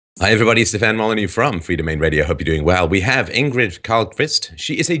Hi, everybody. Stefan Molyneux from Free Domain Radio. Hope you're doing well. We have Ingrid Carlqvist.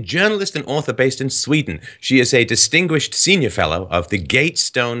 She is a journalist and author based in Sweden. She is a distinguished senior fellow of the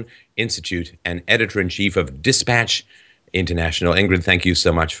Gatestone Institute and editor-in-chief of Dispatch International. Ingrid, thank you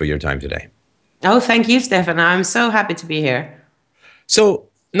so much for your time today. Oh, thank you, Stefan. I'm so happy to be here. So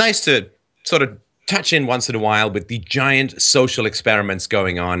nice to sort of touch in once in a while with the giant social experiments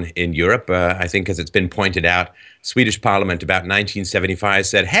going on in Europe. I think, as it's been pointed out, Swedish Parliament about 1975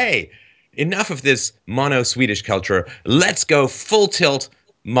 said, hey, enough of this mono-Swedish culture. Let's go full tilt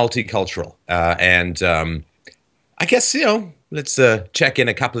multicultural. I guess, let's check in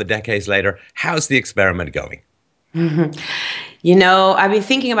a couple of decades later. How's the experiment going? I've been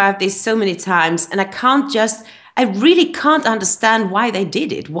thinking about this so many times, and I really can't understand why they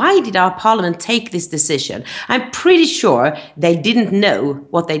did it. Why did our parliament take this decision? I'm pretty sure they didn't know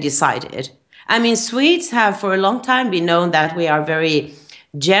what they decided. I mean, Swedes have for a long time been known that we are very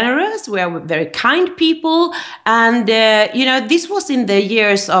generous, we are very kind people. And, this was in the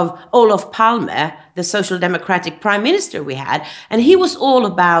years of Olof Palme, the social democratic prime minister we had. And he was all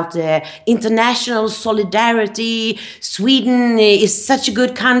about international solidarity. Sweden is such a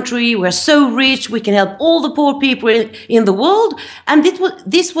good country. We're so rich. We can help all the poor people in the world. And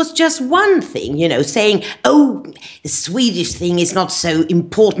this was just one thing, saying, oh, the Swedish thing is not so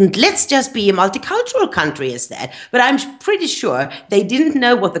important. Let's just be a multicultural country instead. But I'm pretty sure they didn't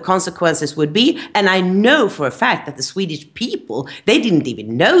know what the consequences would be. And I know for a fact that the Swedish people, they didn't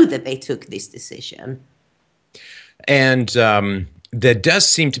even know that they took this decision. And there does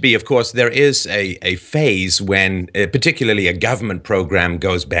seem to be, of course, there is a phase when particularly a government program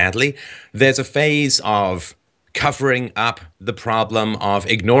goes badly. There's a phase of covering up the problem, of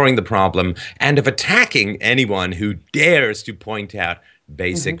ignoring the problem, and of attacking anyone who dares to point out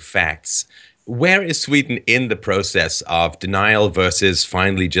basic facts. Where is Sweden in the process of denial versus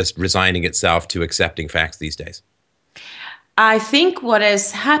finally just resigning itself to accepting facts these days? I think what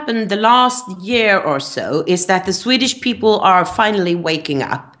has happened the last year or so is that the Swedish people are finally waking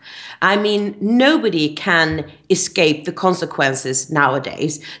up. I mean, nobody can escape the consequences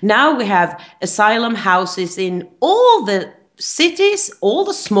nowadays. Now we have asylum houses in all the cities, all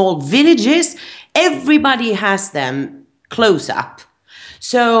the small villages. Everybody has them close up.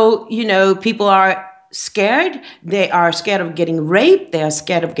 So, people are scared. They are scared of getting raped. They are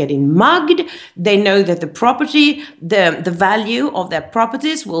scared of getting mugged. They know that the value of their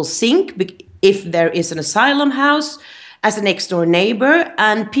properties will sink if there is an asylum house as a next door neighbor.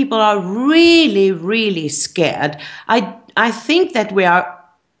 And people are really, really scared. I think that we are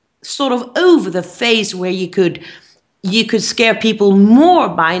sort of over the phase where you could scare people more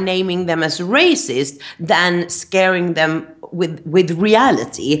by naming them as racist than scaring them with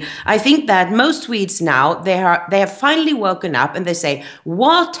reality. I think that most Swedes now, they have finally woken up and they say,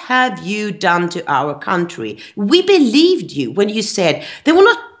 what have you done to our country? We believed you when you said there were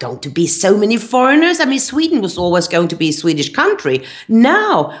not going to be so many foreigners. I mean, Sweden was always going to be a Swedish country.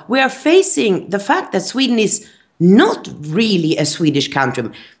 Now we are facing the fact that Sweden is not really a Swedish country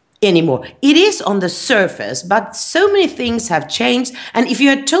anymore. It is on the surface, but so many things have changed. And if you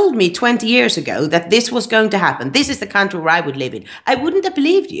had told me 20 years ago that this was going to happen, this is the country where I would live in, I wouldn't have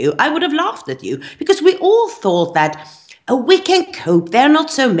believed you. I would have laughed at you because we all thought that, oh, we can cope. There are not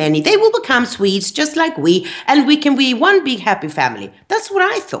so many. They will become Swedes just like we, and we can be one big happy family. That's what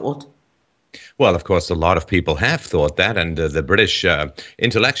I thought. Well, of course, a lot of people have thought that, and the British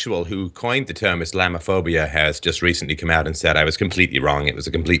intellectual who coined the term Islamophobia has just recently come out and said, I was completely wrong. It was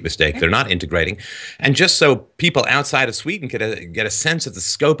a complete mistake. They're not integrating. And just so people outside of Sweden get a sense of the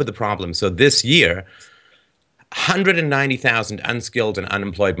scope of the problem. So this year, 190,000 unskilled and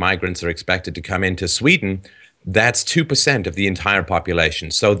unemployed migrants are expected to come into Sweden. That's 2% of the entire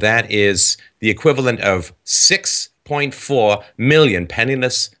population. So that is the equivalent of 6.4 million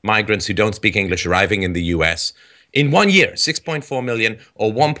penniless migrants who don't speak English arriving in the US in 1 year. 6.4 million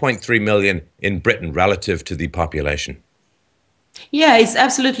or 1.3 million in Britain relative to the population. Yeah, it's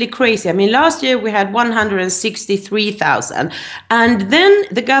absolutely crazy. I mean, last year we had 163,000, and then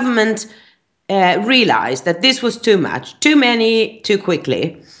the government realized that this was too much, too many, too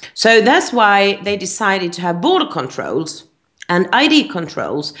quickly. So that's why they decided to have border controls and ID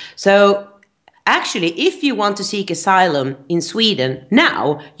controls. So actually, if you want to seek asylum in Sweden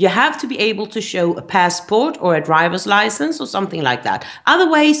now, you have to be able to show a passport or a driver's license or something like that.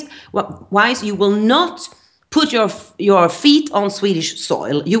 Otherwise, you will not put your feet on Swedish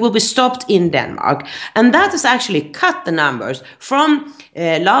soil. You will be stopped in Denmark. And that has actually cut the numbers. From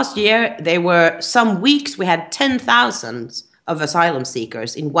last year, there were some weeks we had 10,000 of asylum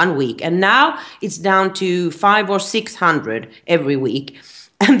seekers in 1 week. And now it's down to 500 or 600 every week.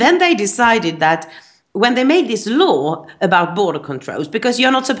 And then they decided that when they made this law about border controls, because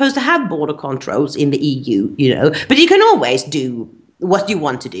you're not supposed to have border controls in the EU, but you can always do what you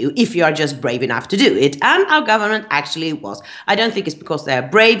want to do if you are just brave enough to do it. And our government actually was. I don't think it's because they're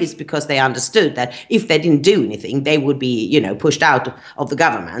brave, it's because they understood that if they didn't do anything, they would be, pushed out of the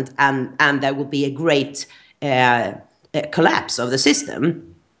government, and there would be a great collapse of the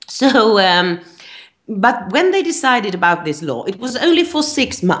system. So, but when they decided about this law, it was only for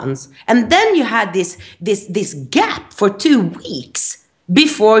 6 months. And then you had this gap for 2 weeks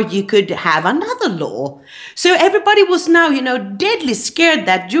before you could have another law. So everybody was now, deadly scared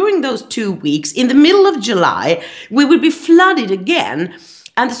that during those 2 weeks, in the middle of July, we would be flooded again.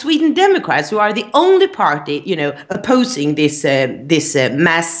 And the Sweden Democrats, who are the only party, opposing this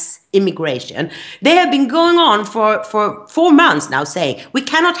mass immigration, they have been going on for 4 months now saying, we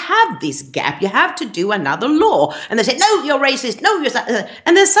cannot have this gap, you have to do another law. And they say, no, you're racist, no, you're...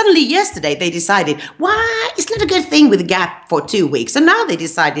 And then suddenly yesterday they decided, why, it's not a good thing with a gap for 2 weeks. And now they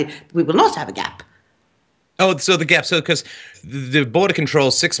decided we will not have a gap. Oh, so the gap, because the border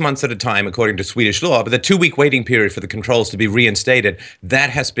controls 6 months at a time, according to Swedish law, but the 2-week waiting period for the controls to be reinstated, that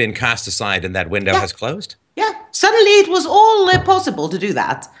has been cast aside and that window has closed? Yeah, suddenly it was all possible to do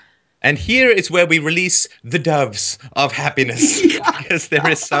that. And here is where we release the doves of happiness, because there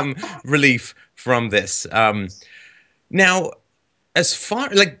is some relief from this. Now, as far,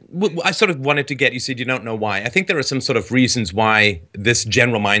 I sort of wanted to get, you said you don't know why. I think there are some sort of reasons why this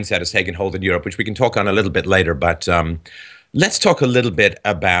general mindset has taken hold in Europe, which we can talk on a little bit later. But let's talk a little bit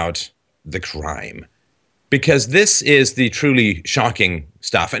about the crime, because this is the truly shocking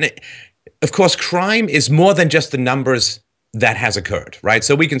stuff. And of course, crime is more than just the numbers that has occurred, right?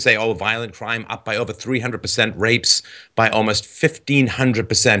 So we can say, oh, violent crime up by over 300%, rapes by almost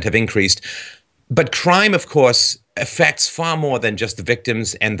 1,500% have increased. But crime, of course, affects far more than just the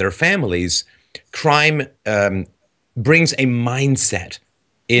victims and their families. Crime brings a mindset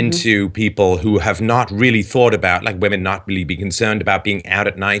into people who have not really thought about, like women not really being concerned about being out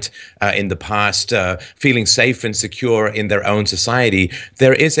at night in the past, feeling safe and secure in their own society.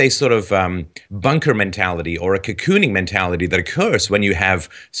 There is a sort of bunker mentality or a cocooning mentality that occurs when you have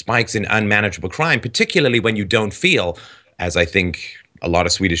spikes in unmanageable crime, particularly when you don't feel, as I think a lot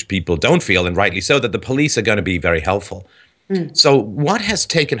of Swedish people don't feel, and rightly so, that the police are going to be very helpful. So what has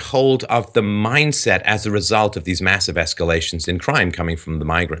taken hold of the mindset as a result of these massive escalations in crime coming from the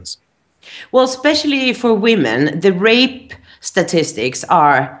migrants? Well, especially for women, the rape statistics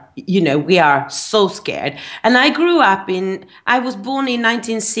are, we are so scared. And I was born in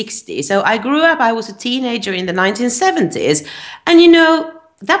 1960. So I was a teenager in the 1970s. And,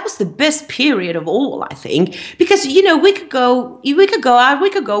 that was the best period of all, I think, because, we could go out, we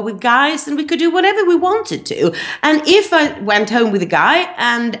could go with guys, and we could do whatever we wanted to. And if I went home with a guy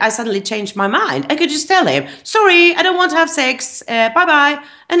and I suddenly changed my mind, I could just tell him, sorry, I don't want to have sex, bye-bye.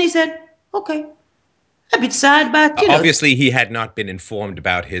 And he said, okay. A bit sad, but, Obviously, he had not been informed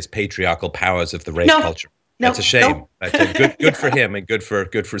about his patriarchal powers of the rape culture. That's a shame. But, good for him and good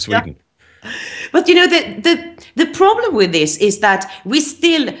for Sweden. Yeah. But the problem with this is that we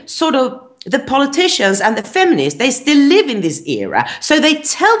still sort of, the politicians and the feminists, they still live in this era. So they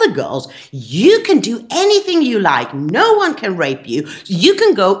tell the girls, you can do anything you like. No one can rape you. You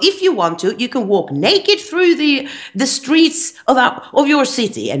can go, if you want to, you can walk naked through the streets of your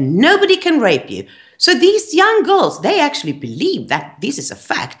city and nobody can rape you. So these young girls, they actually believe that this is a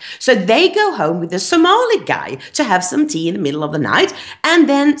fact. So they go home with a Somali guy to have some tea in the middle of the night and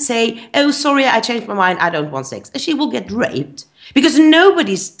then say, oh, sorry, I changed my mind, I don't want sex. And she will get raped because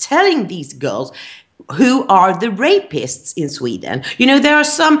nobody's telling these girls who are the rapists in Sweden. There are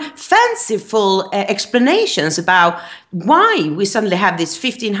some fanciful explanations about why we suddenly have this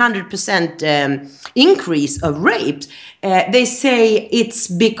 1,500% increase of rapes. They say it's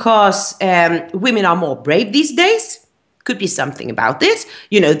because women are more brave these days. Could be something about this,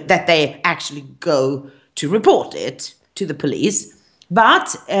 that they actually go to report it to the police.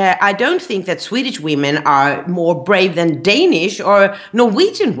 But I don't think that Swedish women are more brave than Danish or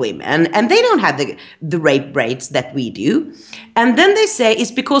Norwegian women, and they don't have the rape rates that we do. And then they say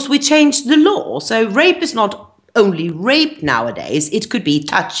it's because we changed the law. So rape is not only rape nowadays, it could be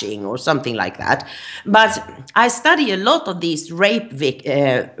touching or something like that. But I study a lot of these rape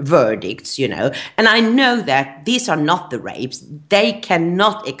verdicts, and I know that these are not the rapes. They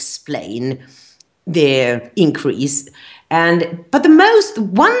cannot explain the increase. But the most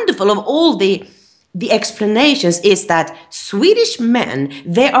wonderful of all the explanations is that Swedish men,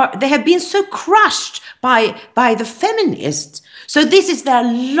 they have been so crushed by the feminists. So this is their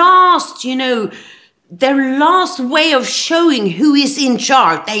last, their last way of showing who is in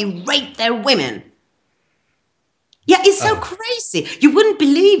charge. They rape their women. Yeah, it's so crazy. You wouldn't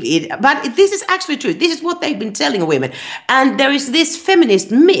believe it, but this is actually true. This is what they've been telling women. And there is this feminist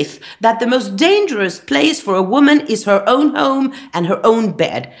myth that the most dangerous place for a woman is her own home and her own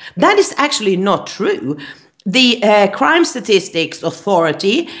bed. That is actually not true. The Crime Statistics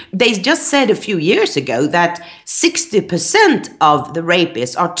Authority, they just said a few years ago that 60% of the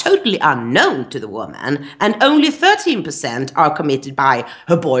rapists are totally unknown to the woman, and only 13% are committed by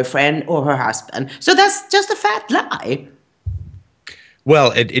her boyfriend or her husband. So that's just a fat lie.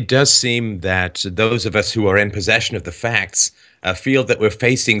 Well, it does seem that those of us who are in possession of the facts feel that we're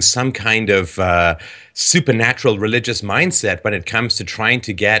facing some kind of supernatural religious mindset when it comes to trying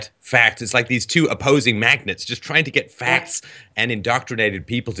to get facts. It's like these two opposing magnets, just trying to get facts and indoctrinated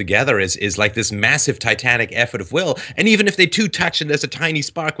people together is like this massive titanic effort of will. And even if they two touch and there's a tiny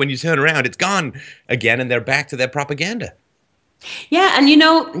spark, when you turn around, it's gone again and they're back to their propaganda. Yeah, and you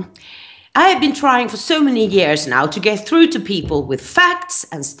know, I have been trying for so many years now to get through to people with facts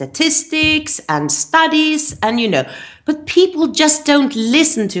and statistics and studies and, you know, but people just don't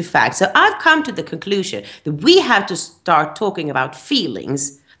listen to facts. So I've come to the conclusion that we have to start talking about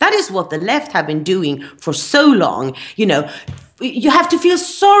feelings. That is what the left have been doing for so long. You know, you have to feel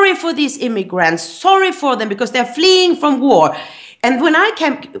sorry for these immigrants, sorry for them because they're fleeing from war. And when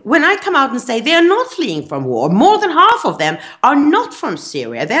I come out and say they're not fleeing from war, more than half of them are not from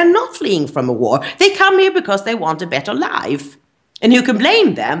Syria. They're not fleeing from a war. They come here because they want a better life. And you can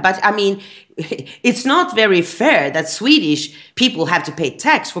blame them, but I mean, it's not very fair that Swedish people have to pay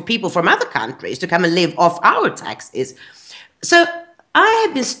tax for people from other countries to come and live off our taxes. So I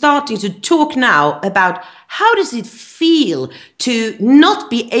have been starting to talk now about how does it feel to not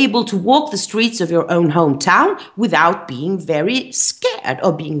be able to walk the streets of your own hometown without being very scared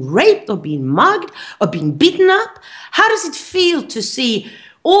or being raped or being mugged or being beaten up? How does it feel to see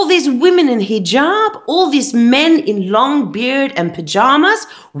all these women in hijab, all these men in long beard and pajamas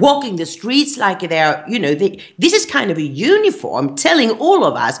walking the streets like they're, you know, this is kind of a uniform telling all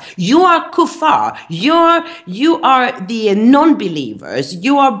of us, you are kuffar, you are the non-believers,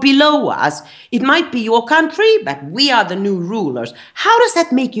 you are below us. It might be your country, but we are the new rulers. How does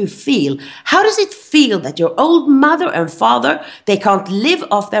that make you feel? How does it feel that your old mother and father, they can't live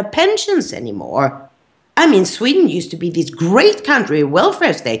off their pensions anymore? I mean, Sweden used to be this great country,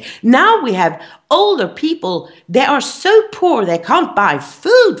 welfare state. Now we have older people, they are so poor they can't buy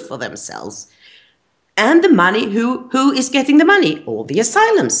food for themselves. And the money, who is getting the money? All the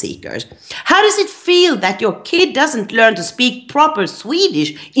asylum seekers. How does it feel that your kid doesn't learn to speak proper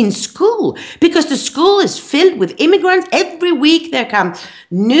Swedish in school? Because the school is filled with immigrants. Every week there come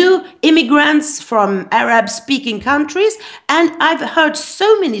new immigrants from Arab-speaking countries. And I've heard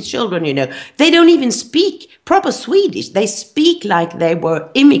so many children, you know, they don't even speak proper Swedish. They speak like they were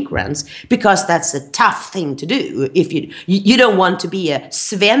immigrants because that's a tough thing to do. If you don't want to be a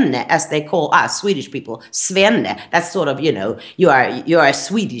svenne, as they call us Swedish people, svenne. That's sort of, you know, you are a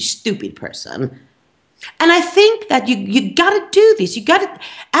Swedish stupid person. And I think that you got to do this. You got to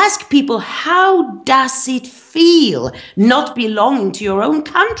ask people, how does it feel not belonging to your own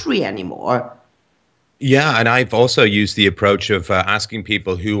country anymore? Yeah, and I've also used the approach of asking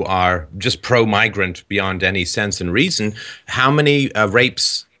people who are just pro-migrant beyond any sense and reason, how many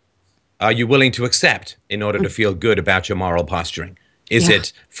rapes are you willing to accept in order to feel good about your moral posturing? Is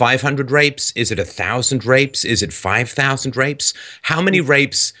it 500 rapes? Is it 1,000 rapes? Is it 5,000 rapes? How many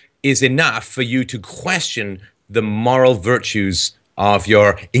rapes is enough for you to question the moral virtues of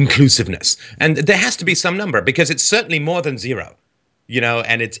your inclusiveness? And there has to be some number, because it's certainly more than zero. You know,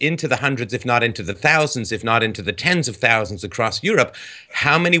 and it's into the hundreds, if not into the thousands, if not into the tens of thousands across Europe.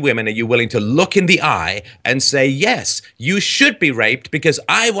 How many women are you willing to look in the eye and say, yes, you should be raped because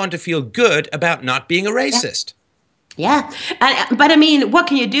I want to feel good about not being a racist? Yeah, but I mean, what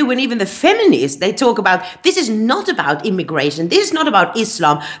can you do when even the feminists, they talk about, this is not about immigration, this is not about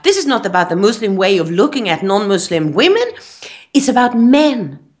Islam, this is not about the Muslim way of looking at non-Muslim women, it's about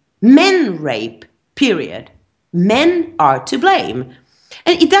men. Men rape, period. Men are to blame.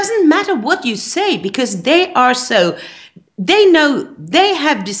 And it doesn't matter what you say, because they are so, they know, they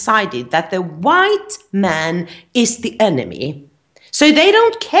have decided that the white man is the enemy. So they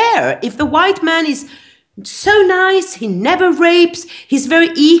don't care if the white man is so nice, he never rapes, he's very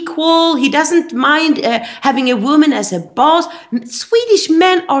equal, he doesn't mind having a woman as a boss. Swedish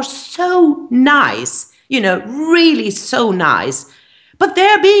men are so nice, you know, really so nice. But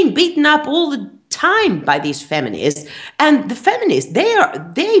they're being beaten up all the time by these feminists, and the feminists,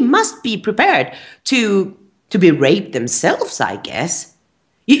 they must be prepared to be raped themselves, I guess.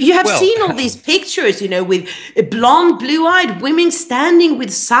 You have Well, seen all these pictures, with blonde, blue-eyed women standing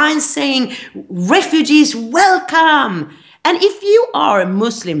with signs saying, refugees welcome. And if you are a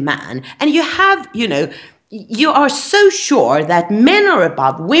Muslim man and you have, you are so sure that men are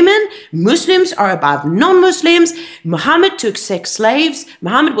above women, Muslims are above non-Muslims, Muhammad took sex slaves,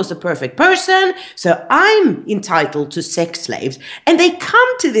 Muhammad was the perfect person, so I'm entitled to sex slaves. And they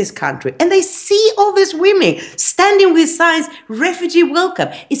come to this country and they see all these women standing with signs, refugee welcome.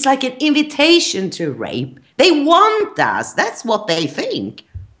 It's like an invitation to rape. They want us. That's what they think.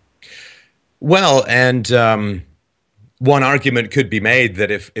 well, and one argument could be made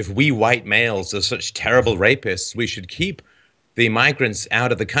that if we white males are such terrible rapists, we should keep the migrants out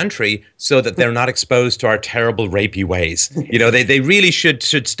of the country so that they're not exposed to our terrible rapey ways. They really should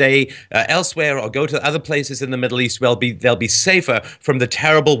stay elsewhere or go to other places in the Middle East where they'll be safer from the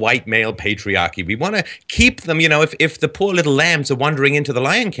terrible white male patriarchy. We want to keep them, if the poor little lambs are wandering into the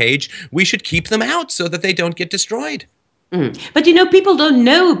lion cage, we should keep them out so that they don't get destroyed. But people don't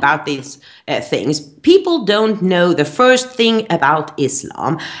know about these things. People don't know the first thing about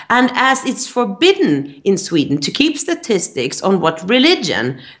Islam. And as it's forbidden in Sweden to keep statistics on what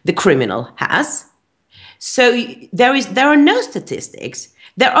religion the criminal has, so there are no statistics.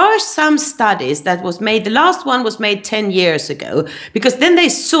 There are some studies that was made. The last one was made 10 years ago, because then they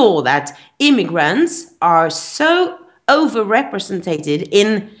saw that immigrants are so overrepresented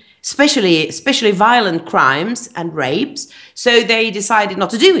in especially violent crimes and rapes. So they decided not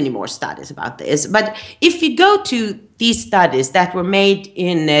to do any more studies about this. But if you go to these studies that were made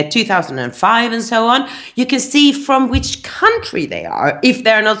in 2005 and so on, you can see from which country they are if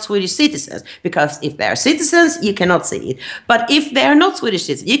they're not Swedish citizens. Because if they're citizens, you cannot see it. But if they're not Swedish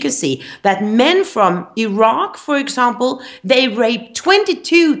citizens, you can see that men from Iraq, for example, they rape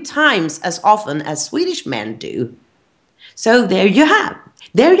 22 times as often as Swedish men do. So there you have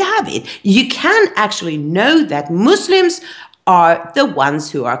it. You can actually know that Muslims are the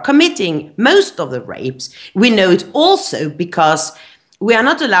ones who are committing most of the rapes. We know it also because we are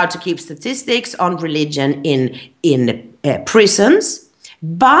not allowed to keep statistics on religion in prisons.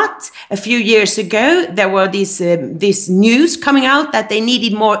 But a few years ago, there were this news coming out that they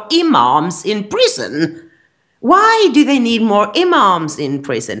needed more imams in prison. Why do they need more imams in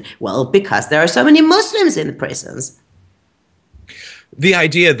prison? Well, because there are so many Muslims in the prisons. The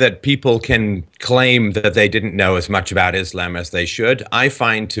idea that people can claim that they didn't know as much about Islam as they should, I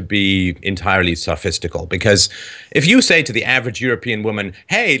find to be entirely sophistical. Because if you say to the average European woman,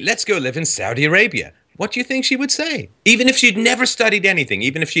 hey, let's go live in Saudi Arabia, what do you think she would say? Even if she'd never studied anything,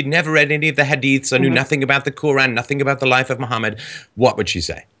 even if she'd never read any of the hadiths or knew nothing about the Quran, nothing about the life of Muhammad, what would she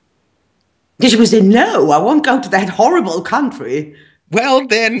say? She would say, no, I won't go to that horrible country. Well,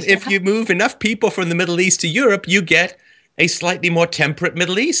 then, if you move enough people from the Middle East to Europe, you get a slightly more temperate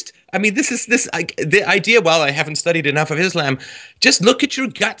Middle East. I mean, the idea, well, I haven't studied enough of Islam. Just look at your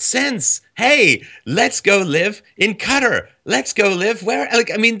gut sense. Hey, let's go live in Qatar. Let's go live where,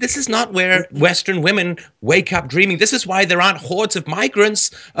 this is not where Western women wake up dreaming. This is why there aren't hordes of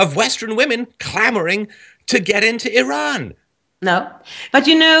migrants, of Western women clamoring to get into Iran. No, but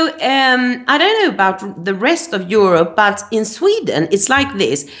I don't know about the rest of Europe, but in Sweden, it's like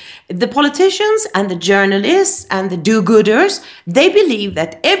this. The politicians and the journalists and the do-gooders, they believe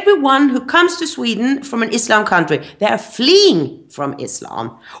that everyone who comes to Sweden from an Islam country, they are fleeing from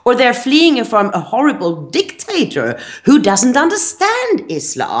Islam, or they're fleeing from a horrible dictator who doesn't understand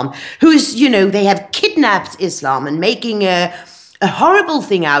Islam, who's, they have kidnapped Islam and making a horrible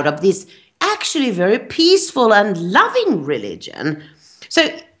thing out of this actually very peaceful and loving religion. So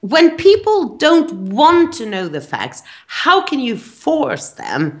when people don't want to know the facts, how can you force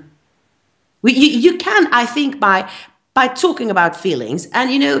them? You can, I think, by talking about feelings.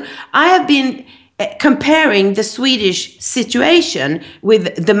 And, I have been comparing the Swedish situation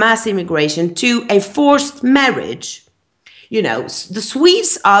with the mass immigration to a forced marriage. The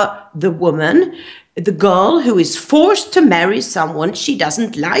Swedes are the woman, the girl who is forced to marry someone she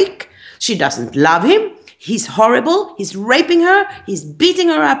doesn't like. She doesn't love him. He's horrible. He's raping her. He's beating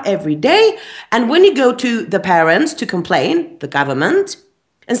her up every day. And when you go to the parents to complain, the government,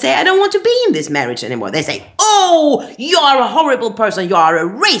 and say, I don't want to be in this marriage anymore, they say, oh, you are a horrible person. You are a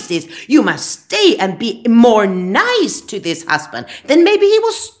racist. You must stay and be more nice to this husband. Then maybe he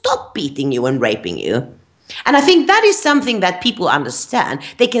will stop beating you and raping you. And I think that is something that people understand.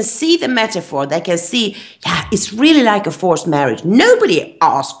 They can see the metaphor. They can see, it's really like a forced marriage. Nobody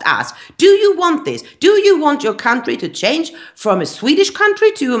asked us, do you want this? Do you want your country to change from a Swedish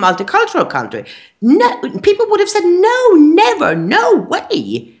country to a multicultural country? No, people would have said, no, never, no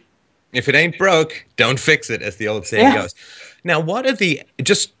way. If it ain't broke, don't fix it, as the old saying goes. Now, what are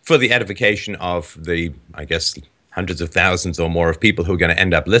just for the edification of the, I guess, hundreds of thousands or more of people who are going to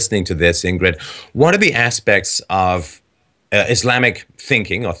end up listening to this, Ingrid, what are the aspects of Islamic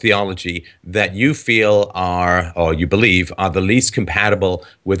thinking or theology that you feel are, or you believe, are the least compatible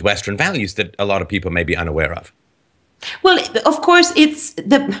with Western values that a lot of people may be unaware of? Well, of course, it's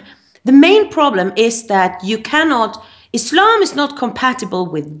the main problem is that Islam is not compatible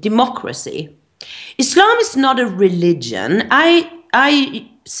with democracy. Islam is not a religion. I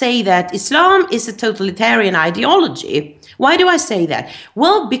say that Islam is a totalitarian ideology. Why do I say that?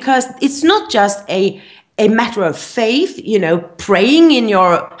 Well, because it's not just a matter of faith, praying in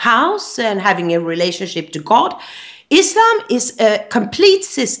your house and having a relationship to God. Islam is a complete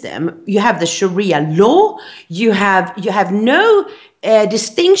system. You have the Sharia law. You have no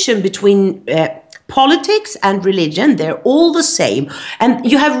distinction between politics and religion. They're all the same. And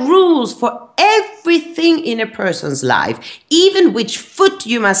you have rules for everything in a person's life, even which foot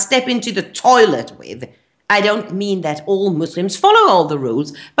you must step into the toilet with. I don't mean that all Muslims follow all the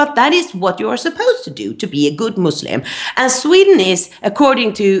rules, but that is what you are supposed to do to be a good Muslim. And Sweden is,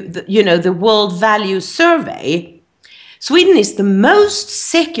 according to the World Values Survey, Sweden is the most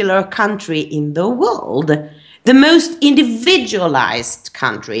secular country in the world, the most individualized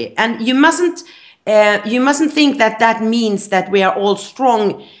country. And you mustn't think that means that we are all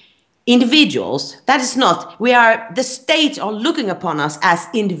strong individuals. That is not. The state are looking upon us as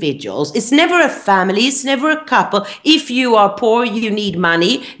individuals. It's never a family. It's never a couple. If you are poor, you need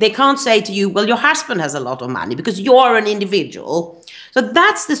money. They can't say to you, well, your husband has a lot of money, because you're an individual. So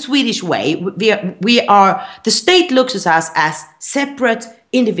that's the Swedish way. The state looks at us as separate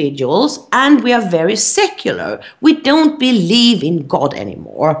individuals, and we are very secular. We don't believe in God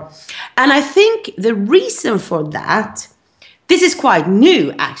anymore. And I think the reason for that, this is quite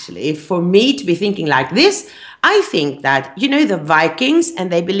new, actually, for me to be thinking like this. I think that, the Vikings,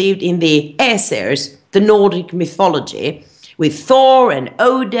 and they believed in the Aesir's, the Nordic mythology, with Thor and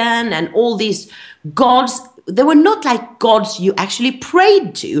Odin and all these gods. They were not like gods you actually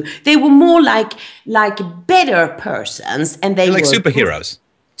prayed to. They were more like better persons. And they were like superheroes.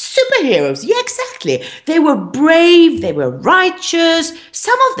 Superheroes, yeah, exactly. They were brave, they were righteous.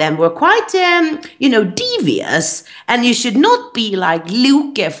 Some of them were quite, devious. And you should not be like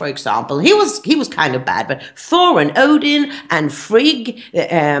Loke, for example. He was kind of bad. But Thor and Odin and Frigg,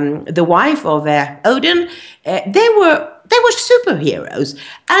 the wife of Odin, they were superheroes.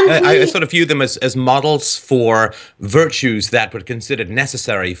 And I sort of view them as models for virtues that were considered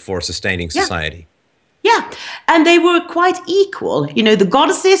necessary for sustaining society. Yeah, and they were quite equal. The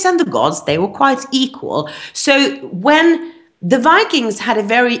goddesses and the gods, they were quite equal. So when the Vikings had a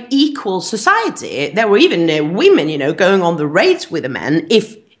very equal society, there were even women, going on the raids with the men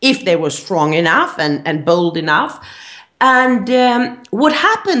if they were strong enough and bold enough. And what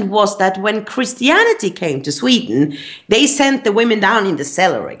happened was that when Christianity came to Sweden, they sent the women down in the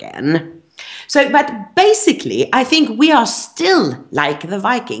cellar again. So, but basically, I think we are still like the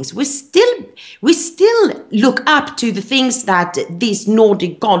Vikings. We still look up to the things that these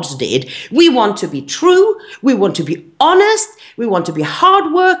Nordic gods did. We want to be true. We want to be honest. We want to be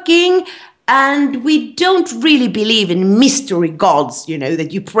hardworking. And we don't really believe in mystery gods,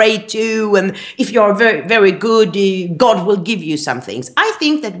 that you pray to. And if you're very, very good, God will give you some things. I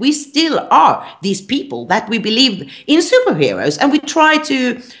think that we still are these people that we believe in superheroes. And we try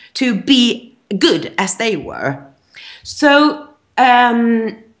to be good as they were. So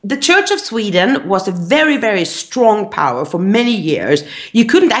the Church of Sweden was a very, very strong power for many years. You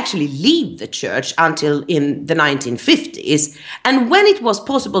couldn't actually leave the church until in the 1950s. And when it was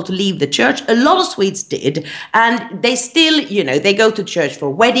possible to leave the church, a lot of Swedes did. And they still, they go to church for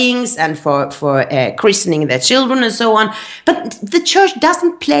weddings and for christening their children and so on. But the church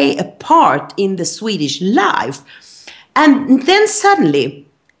doesn't play a part in the Swedish life. And then suddenly,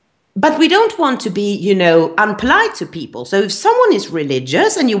 but we don't want to be, unpolite to people. So if someone is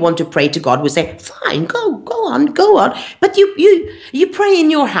religious and you want to pray to God, we say, fine, go on. But you pray in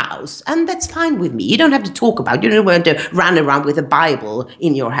your house, and that's fine with me. You don't have to talk about it. You don't want to run around with a Bible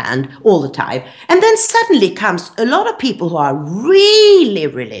in your hand all the time. And then suddenly comes a lot of people who are really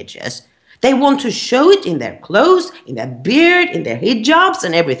religious. They want to show it in their clothes, in their beard, in their hijabs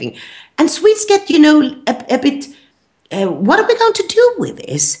and everything. And Swedes get, a bit, what are we going to do with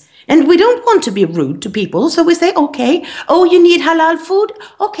this? And we don't want to be rude to people, so we say, okay, oh, you need halal food?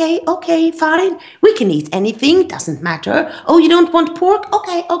 Okay, fine. We can eat anything, doesn't matter. Oh, you don't want pork?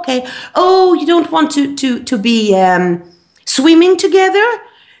 Okay. Oh, you don't want to be swimming together?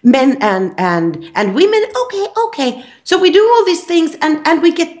 Men and women? Okay. So we do all these things and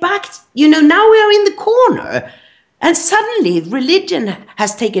we get back, now we are in the corner. And suddenly religion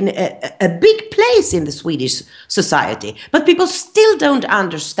has taken a big place in the Swedish society. But people still don't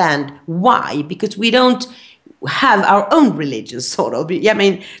understand why, because we don't have our own religion, sort of. I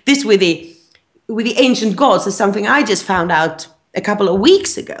mean, this with the ancient gods is something I just found out a couple of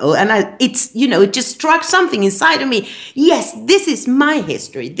weeks ago, and it just struck something inside of me. Yes, this is my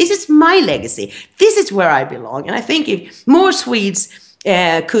history. This is my legacy. This is where I belong. And I think if more Swedes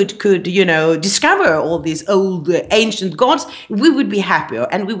could discover all these old ancient gods, we would be happier,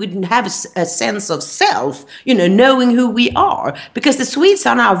 and we would have a sense of self, knowing who we are, because the Swedes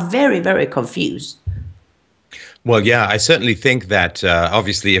are now very, very confused. Well, yeah, I certainly think that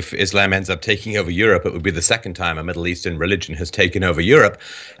obviously if Islam ends up taking over Europe, it would be the second time a Middle Eastern religion has taken over Europe.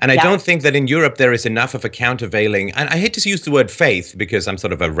 And I don't think that in Europe there is enough of a countervailing, and I hate to use the word faith because I'm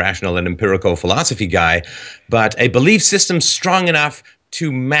sort of a rational and empirical philosophy guy, but a belief system strong enough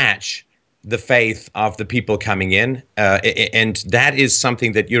to match the faith of the people coming in. And that is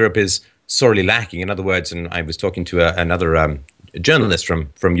something that Europe is sorely lacking. In other words, and I was talking to another journalist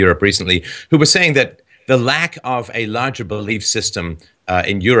from Europe recently who was saying that the lack of a larger belief system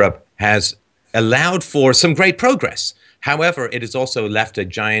in Europe has allowed for some great progress. However, it has also left a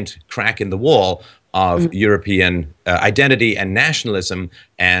giant crack in the wall of European identity and nationalism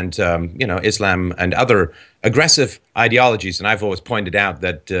and, Islam and other aggressive ideologies. And I've always pointed out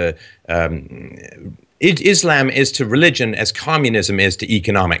that Islam is to religion as communism is to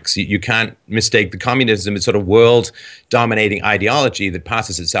economics. You can't mistake the communism as sort of world-dominating ideology that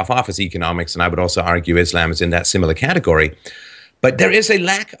passes itself off as economics, and I would also argue Islam is in that similar category. But there is a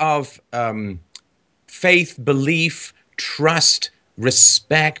lack of faith, belief, trust,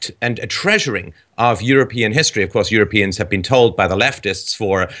 respect, and a treasuring of European history. Of course, Europeans have been told by the leftists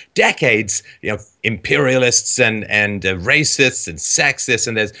for decades, imperialists and racists and sexists,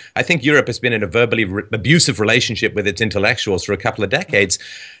 and I think Europe has been in a verbally abusive relationship with its intellectuals for a couple of decades.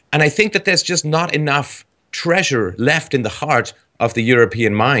 And I think that there's just not enough treasure left in the heart of the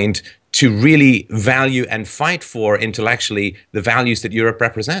European mind to really value and fight for intellectually the values that Europe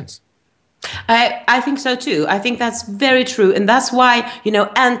represents. I think so too. I think that's very true, and that's why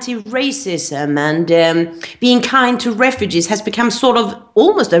anti-racism and being kind to refugees has become sort of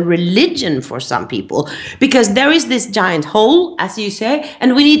almost a religion for some people, because there is this giant hole, as you say,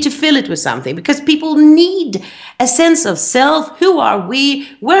 and we need to fill it with something, because people need a sense of self. Who are we?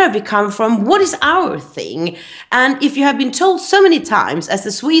 Where have we come from? What is our thing? And if you have been told so many times, as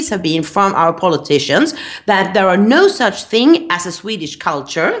the Swedes have been from our politicians, that there are no such thing as a Swedish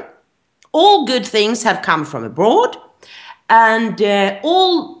culture, all good things have come from abroad, and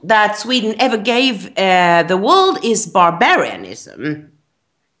all that Sweden ever gave the world is barbarianism.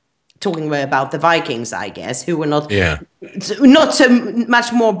 Talking about the Vikings, I guess, who were not so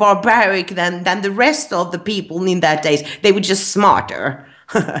much more barbaric than the rest of the people in that days. They were just smarter.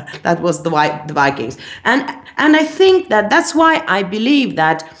 That was the Vikings. And I think that's why I believe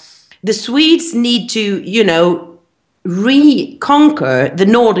that the Swedes need to, reconquer the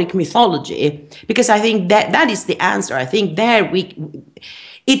Nordic mythology, because I think that is the answer. I think there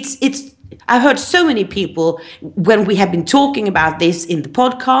I heard so many people when we have been talking about this in the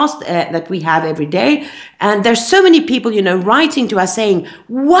podcast that we have every day, and there's so many people writing to us saying,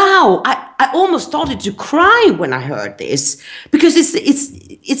 wow, I almost started to cry when I heard this, because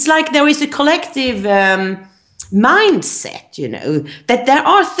it's like there is a collective mindset, that there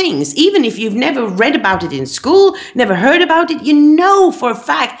are things, even if you've never read about it in school, never heard about it, for a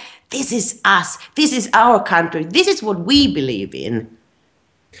fact, this is us, this is our country, this is what we believe in.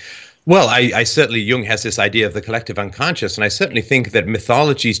 Well, I certainly, Jung has this idea of the collective unconscious, and I certainly think that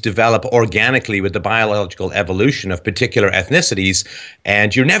mythologies develop organically with the biological evolution of particular ethnicities,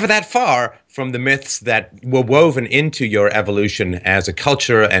 and you're never that far from the myths that were woven into your evolution as a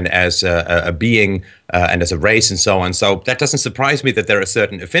culture and as a being and as a race and so on. So that doesn't surprise me that there are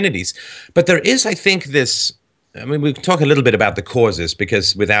certain affinities. But there is, I think, we can talk a little bit about the causes,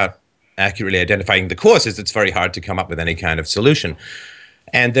 because without accurately identifying the causes, it's very hard to come up with any kind of solution.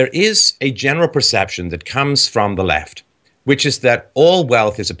 And there is a general perception that comes from the left, which is that all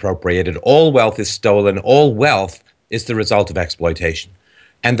wealth is appropriated, all wealth is stolen, all wealth is the result of exploitation.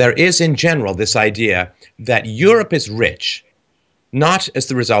 And there is, in general, this idea that Europe is rich, not as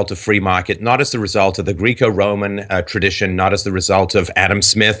the result of free market, not as the result of the Greco-Roman tradition, not as the result of Adam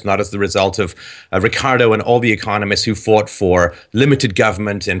Smith, not as the result of Ricardo and all the economists who fought for limited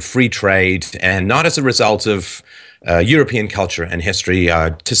government and free trade, and not as a result of European culture and history,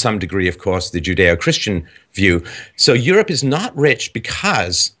 to some degree, of course, the Judeo-Christian view. So Europe is not rich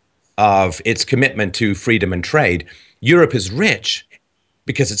because of its commitment to freedom and trade. Europe is rich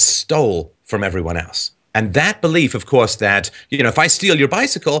because it stole from everyone else. And that belief, of course, that, if I steal your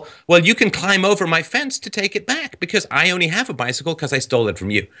bicycle, well, you can climb over my fence to take it back because I only have a bicycle because I stole it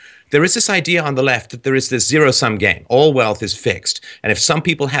from you. There is this idea on the left that there is this zero-sum game. All wealth is fixed. And if some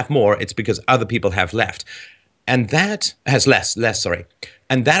people have more, it's because other people have left. And that has less, sorry.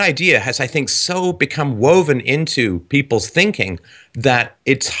 And that idea has, I think, so become woven into people's thinking that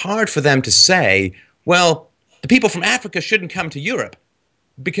it's hard for them to say, well, the people from Africa shouldn't come to Europe.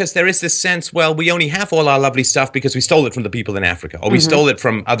 Because there is this sense, well, we only have all our lovely stuff because we stole it from the people in Africa, or we stole it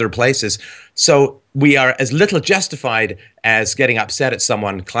from other places. So we are as little justified as getting upset at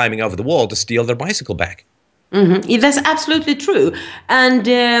someone climbing over the wall to steal their bicycle back. Yeah, that's absolutely true.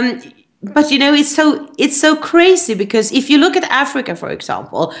 And but it's so crazy, because if you look at Africa, for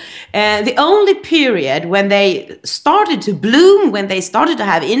example, the only period when they started to bloom, when they started to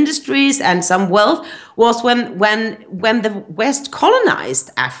have industries and some wealth, was when the West colonized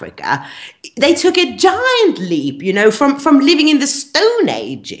Africa. They took a giant leap, from living in the Stone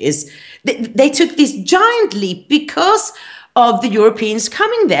Ages. They took this giant leap because of the Europeans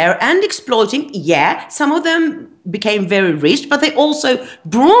coming there and exploiting. Yeah, some of them became very rich, but they also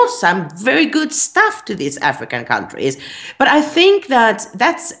brought some very good stuff to these African countries. But I think that's,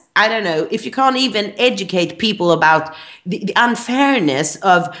 I don't know, if you can't even educate people about the unfairness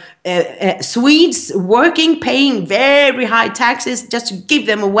of Swedes working, paying very high taxes just to give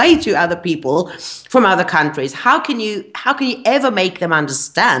them away to other people from other countries. How can you ever make them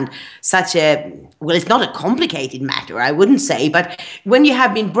understand such a, well, it's not a complicated matter, I wouldn't say, but when you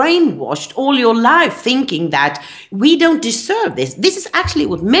have been brainwashed all your life thinking that we don't deserve this. This is actually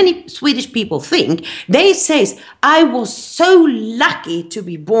what many Swedish people think. They say, I was so lucky to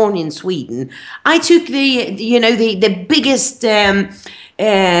be born in Sweden. I took the biggest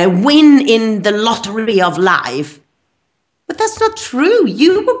win in the lottery of life. But that's not true.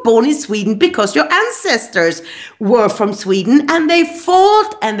 You were born in Sweden because your ancestors were from Sweden, and they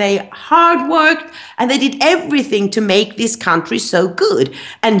fought and they hard worked and they did everything to make this country so good.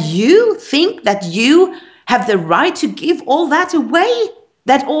 And you think that you have the right to give all that away,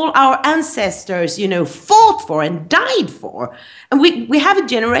 that all our ancestors, fought for and died for. And we have a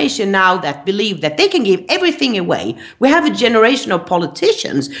generation now that believe that they can give everything away. We have a generation of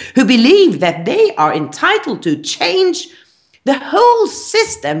politicians who believe that they are entitled to change the whole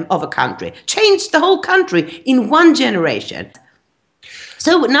system of a country, change the whole country in one generation.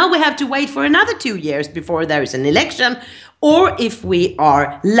 So now we have to wait for another 2 years before there is an election. Or if we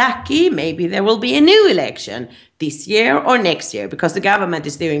are lucky, maybe there will be a new election this year or next year, because the government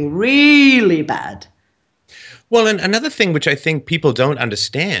is doing really bad. Well, and another thing which I think people don't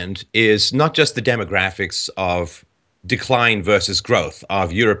understand is not just the demographics of decline versus growth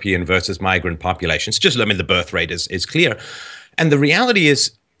of European versus migrant populations. The birth rate is clear. And the reality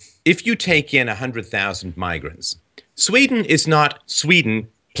is, if you take in 100,000 migrants, Sweden is not Sweden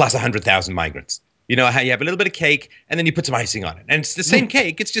plus 100,000 migrants. You know how you have a little bit of cake and then you put some icing on it. And it's the same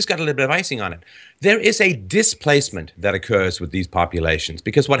cake, it's just got a little bit of icing on it. There is a displacement that occurs with these populations,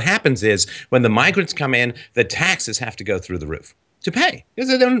 because what happens is when the migrants come in, the taxes have to go through the roof to pay, because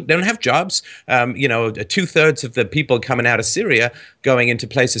they don't have jobs. 2/3 of the people coming out of Syria going into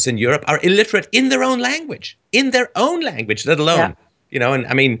places in Europe are illiterate in their own language, let alone, and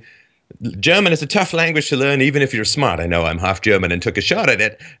I mean, German is a tough language to learn, even if you're smart. I know I'm half German and took a shot at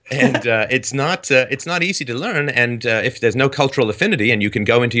it, and it's not easy to learn. And if there's no cultural affinity, and you can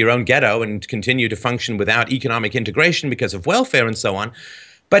go into your own ghetto and continue to function without economic integration because of welfare and so on.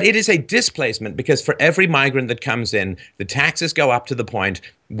 But it is a displacement, because for every migrant that comes in, the taxes go up to the point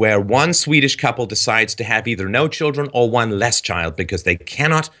where one Swedish couple decides to have either no children or one less child because they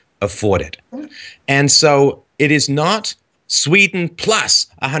cannot afford it. And so it is not Sweden plus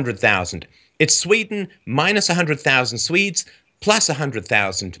 100,000. It's Sweden minus 100,000 Swedes plus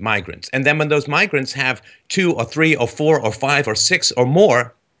 100,000 migrants. And then when those migrants have 2 or 3 or 4 or 5 or 6 or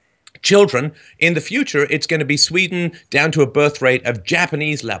more children in the future, it's going to be Sweden down to a birth rate of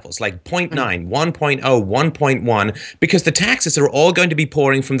Japanese levels, like 0.9, 1.0, 1.1, because the taxes are all going to be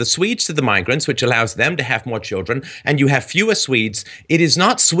pouring from the Swedes to the migrants, which allows them to have more children, and you have fewer Swedes. It is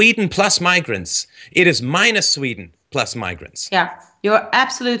not Sweden plus migrants. It is minus Sweden plus migrants. Yeah, you're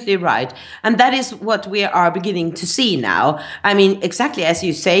absolutely right. And that is what we are beginning to see now. I mean, exactly as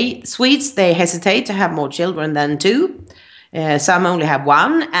you say, Swedes, they hesitate to have more children than 2. Some only have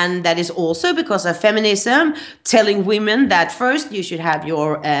 1, and that is also because of feminism, telling women that first you should have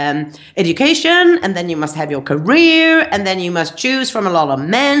your education, and then you must have your career, and then you must choose from a lot of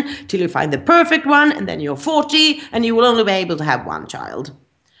men till you find the perfect one, and then you're 40, and you will only be able to have 1 child.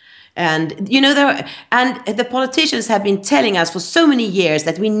 And the politicians have been telling us for so many years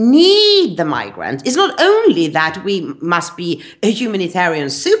that we need the migrants. It's not only that we must be a humanitarian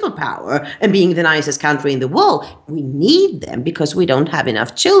superpower and being the nicest country in the world. We need them because we don't have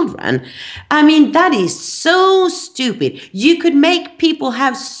enough children. I mean, that is so stupid. You could make people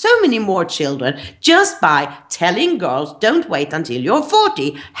have so many more children just by telling girls, don't wait until you're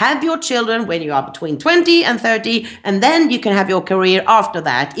 40. Have your children when you are between 20 and 30, and then you can have your career after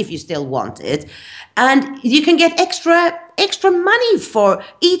that if you still want it. And you can get extra money for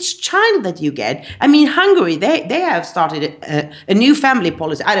each child that you get. I mean, Hungary, they have started a new family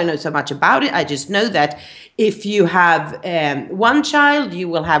policy. I don't know so much about it. I just know that if you have one child, you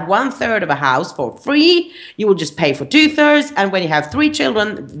will have 1/3 of a house for free. You will just pay for 2/3. And when you have 3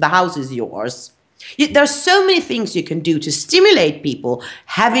 children, the house is yours. There's so many things you can do to stimulate people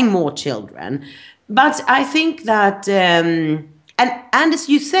having more children. But I think that, and as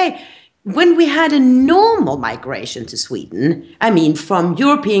you say, when we had a normal migration to Sweden, I mean, from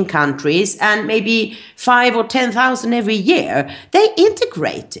European countries, and maybe 5 or 10,000 every year, they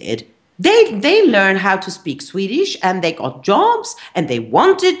integrated. They learned how to speak Swedish, and they got jobs, and they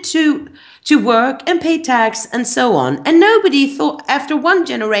wanted to work and pay tax and so on. And nobody thought, after one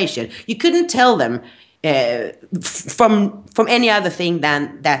generation, you couldn't tell them from any other thing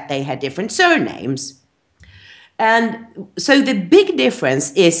than that they had different surnames. And so the big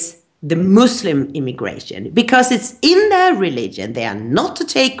difference is the Muslim immigration, because it's in their religion. They are not to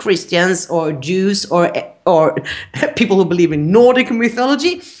take Christians or Jews or people who believe in Nordic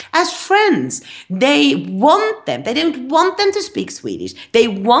mythology as friends. They want them. They don't want them to speak Swedish. They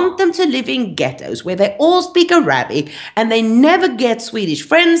want them to live in ghettos where they all speak Arabic, and they never get Swedish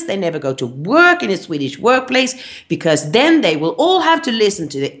friends. They never go to work in a Swedish workplace, because then they will all have to listen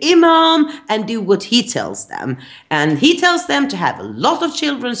to the imam and do what he tells them. And he tells them to have a lot of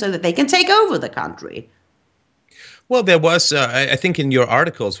children so that they can take over the country. Well, there was, I think in your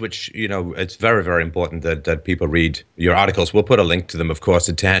articles, which, it's very, very important that people read your articles. We'll put a link to them, of course,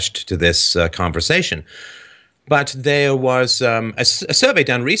 attached to this conversation. But there was a survey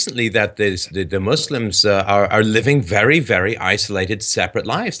done recently that the Muslims are living very, very isolated, separate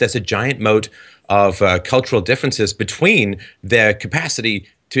lives. There's a giant moat of cultural differences between their capacity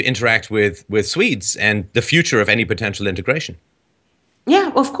to interact with Swedes and the future of any potential integration.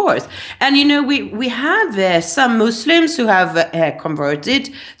 Yeah, of course. And, we have some Muslims who have converted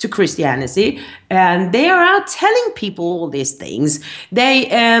to Christianity, and they are out telling people all these things. They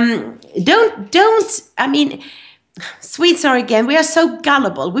I mean, Swedes we are so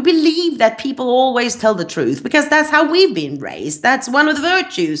gullible. We believe that people always tell the truth because that's how we've been raised. That's one of the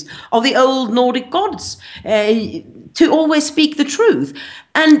virtues of the old Nordic gods, to always speak the truth.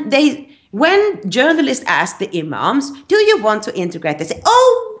 And when journalists ask the imams, do you want to integrate? They say,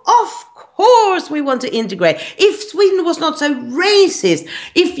 oh, of course we want to integrate. If Sweden was not so racist,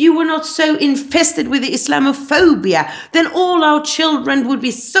 if you were not so infested with the Islamophobia, then all our children would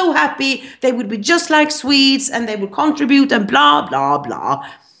be so happy. They would be just like Swedes, and they would contribute and blah, blah, blah.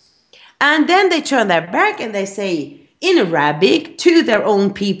 And then they turn their back and they say in Arabic to their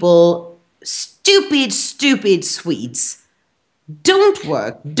own people, stupid, stupid Swedes. Don't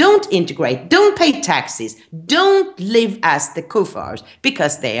work, don't integrate, don't pay taxes, don't live as the kuffars,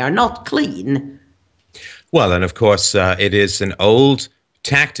 because they are not clean. Well, and of course, it is an old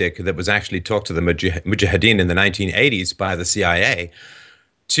tactic that was actually taught to the Mujahideen in the 1980s by the CIA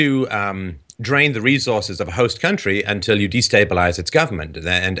to drain the resources of a host country until you destabilize its government.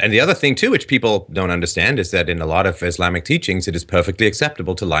 And the other thing, too, which people don't understand, is that in a lot of Islamic teachings, it is perfectly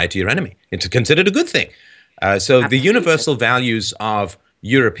acceptable to lie to your enemy. It's considered a good thing. So the universal values of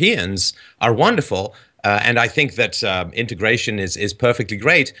Europeans are wonderful, and I think that integration is perfectly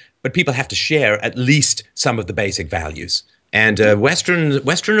great, but people have to share at least some of the basic values. And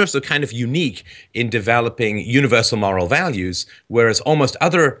Westerners are kind of unique in developing universal moral values, whereas almost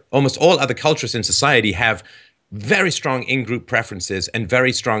all other cultures in society have very strong in-group preferences and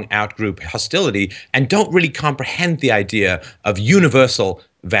very strong out-group hostility, and don't really comprehend the idea of universal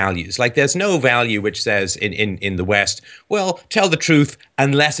values. Like, there's no value which says in the West, well, tell the truth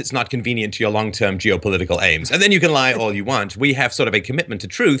unless it's not convenient to your long-term geopolitical aims. And then you can lie all you want. We have sort of a commitment to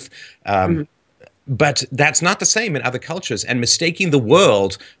truth, but that's not the same in other cultures. And mistaking the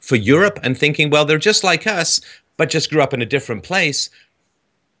world for Europe and thinking, well, they're just like us, but just grew up in a different place.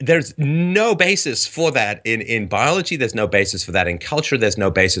 There's no basis for that in biology. There's no basis for that in culture. There's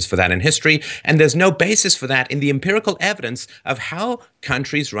no basis for that in history. And there's no basis for that in the empirical evidence of how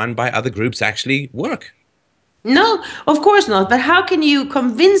countries run by other groups actually work. No, of course not. But how can you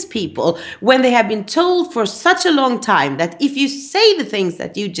convince people when they have been told for such a long time that if you say the things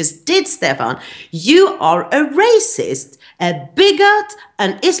that you just did, Stefan, you are a racist, a bigot,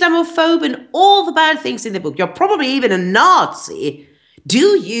 an Islamophobe, and all the bad things in the book? You're probably even a Nazi.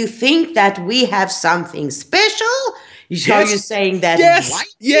 Do you think that we have something special? Are you saying that white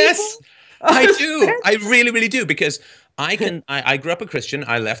yes, people I are do. I really, really do. Because I grew up a Christian.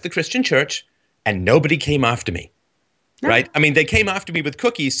 I left the Christian church and nobody came after me. No. Right? I mean, they came after me with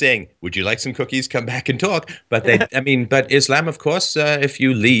cookies saying, would you like some cookies? Come back and talk. But but Islam, of course, if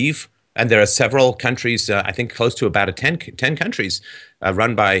you leave, and there are several countries, I think close to about 10 countries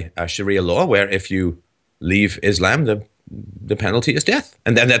run by Sharia law, where if you leave Islam, the penalty is death.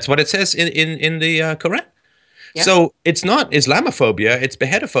 And then that's what it says in the Quran. Yeah. So it's not Islamophobia, it's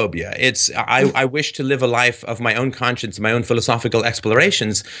beheadophobia. I wish to live a life of my own conscience, my own philosophical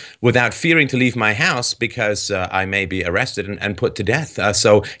explorations without fearing to leave my house because I may be arrested and put to death.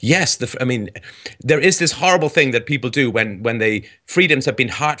 So yes, there is this horrible thing that people do when they freedoms have been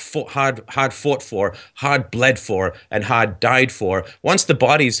hard fought for, hard bled for, and hard died for. Once the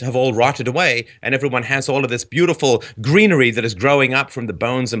bodies have all rotted away and everyone has all of this beautiful greenery that is growing up from the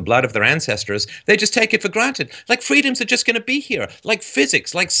bones and blood of their ancestors, they just take it for granted. Like freedoms are just going to be here, like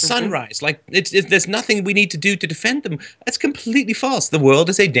physics, like sunrise, like there's nothing we need to do to defend them. That's completely false. The world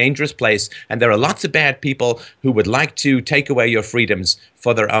is a dangerous place, and there are lots of bad people who would like to take away your freedoms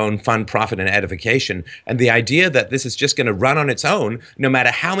for their own fun, profit, and edification. And the idea that this is just going to run on its own, no matter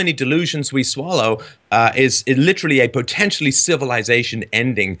how many delusions we swallow, is literally a potentially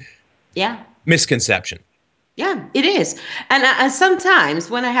civilization-ending misconception. Yeah, it is. And sometimes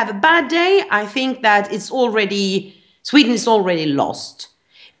when I have a bad day, I think that Sweden is already lost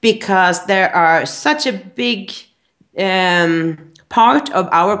because there are such a big part of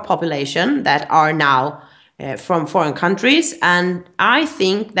our population that are now from foreign countries. And I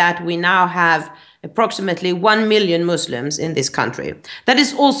think that we now have approximately 1 million Muslims in this country. That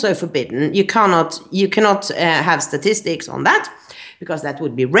is also forbidden. You cannot have statistics on that, because that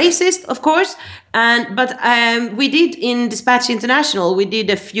would be racist, of course. But we did in Dispatch International, we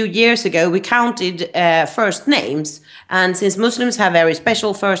did a few years ago, we counted first names. And since Muslims have very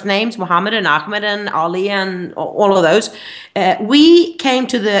special first names, Muhammad and Ahmed and Ali and all of those, we came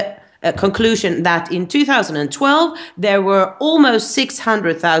to the conclusion that in 2012, there were almost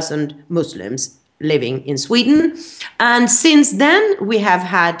 600,000 Muslims living in Sweden. And since then, we have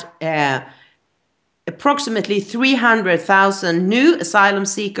had approximately 300,000 new asylum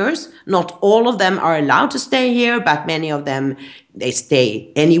seekers. Not all of them are allowed to stay here, but many of them, they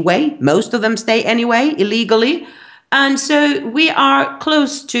stay anyway. Most of them stay anyway, illegally. And so we are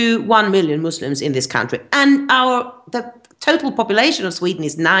close to 1 million Muslims in this country. And the total population of Sweden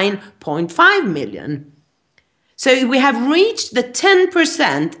is 9.5 million. So we have reached the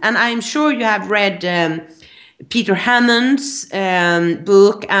 10%, and I'm sure you have read Peter Hammond's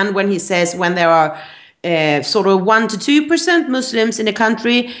book, and when he says when there are sort of 1 to 2% Muslims in a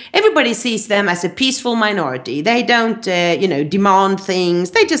country, everybody sees them as a peaceful minority. They don't, demand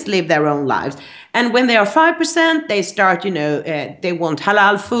things. They just live their own lives. And when they are 5%, they start, they want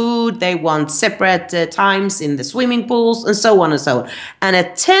halal food. They want separate times in the swimming pools and so on and so on. And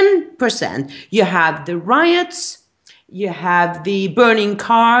at 10%, you have the riots. You have the burning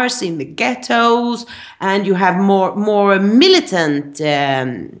cars in the ghettos, and you have more militant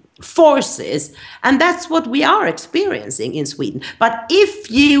forces. And that's what we are experiencing in Sweden. But if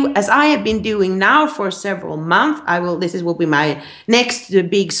you, as I have been doing now for several months, this will be my next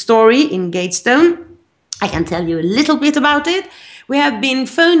big story in Gatestone. I can tell you a little bit about it. We have been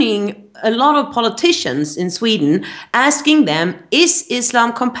phoning a lot of politicians in Sweden, asking them, is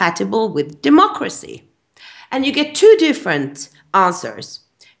Islam compatible with democracy? And you get two different answers.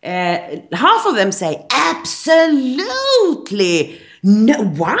 Half of them say, absolutely. No,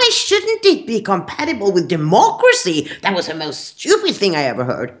 why shouldn't it be compatible with democracy? That was the most stupid thing I ever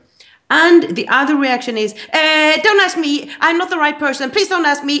heard. And the other reaction is, don't ask me. I'm not the right person. Please don't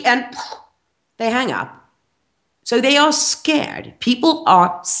ask me. And they hang up. So they are scared. People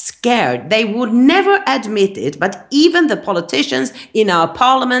are scared. They would never admit it, but even the politicians in our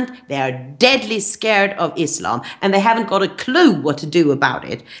parliament, they are deadly scared of Islam, and they haven't got a clue what to do about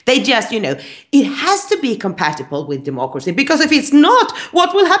it. They just, it has to be compatible with democracy, because if it's not,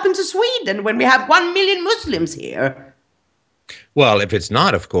 what will happen to Sweden when we have 1 million Muslims here? Well, if it's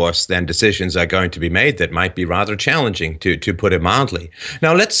not, of course, then decisions are going to be made that might be rather challenging, to put it mildly.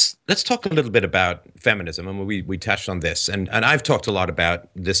 Now, let's talk a little bit about feminism, and we touched on this, and I've talked a lot about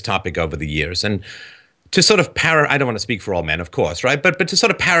this topic over the years, and to sort of I don't want to speak for all men, of course, right? But to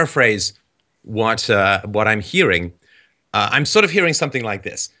sort of paraphrase what I'm hearing, I'm sort of hearing something like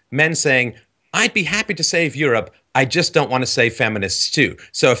this: men saying, "I'd be happy to save Europe. I just don't want to save feminists too.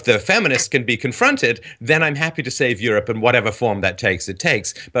 So if the feminists can be confronted, then I'm happy to save Europe in whatever form that takes, it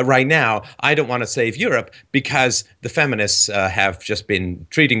takes. But right now, I don't want to save Europe because the feminists have just been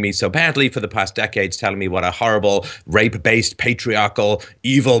treating me so badly for the past decades, telling me what a horrible, rape-based, patriarchal,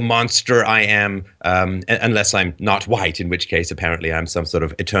 evil monster I am, unless I'm not white, in which case apparently I'm some sort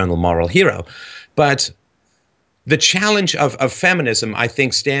of eternal moral hero." But the challenge of feminism, I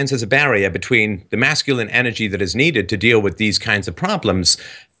think, stands as a barrier between the masculine energy that is needed to deal with these kinds of problems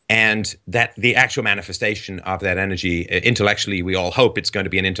and that the actual manifestation of that energy. Intellectually, we all hope it's going to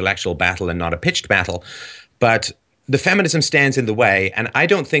be an intellectual battle and not a pitched battle. But the feminism stands in the way, and I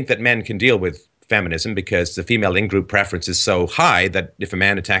don't think that men can deal with feminism because the female in-group preference is so high that if a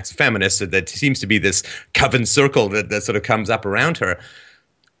man attacks a feminist, that seems to be this coven circle that sort of comes up around her.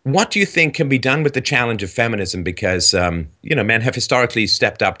 What do you think can be done with the challenge of feminism? Because, men have historically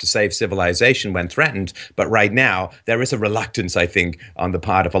stepped up to save civilization when threatened. But right now, there is a reluctance, I think, on the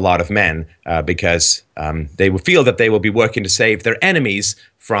part of a lot of men because they will feel that they will be working to save their enemies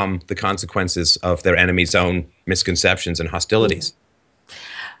from the consequences of their enemies' own misconceptions and hostilities.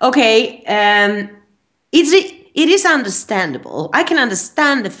 Okay. It is understandable. I can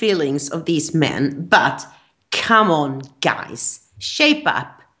understand the feelings of these men. But come on, guys. Shape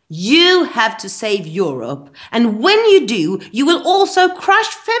up. You have to save Europe. And when you do, you will also crush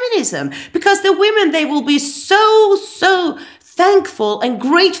feminism because the women, they will be so thankful and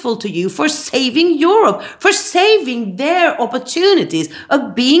grateful to you for saving Europe, for saving their opportunities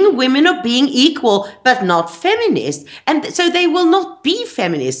of being women, of being equal, but not feminist. And so they will not be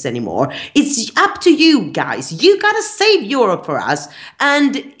feminists anymore. It's up to you guys. You got to save Europe for us.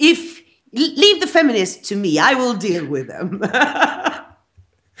 And leave the feminists to me, I will deal with them.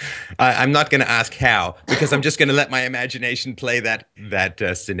 I'm not going to ask how, because I'm just going to let my imagination play that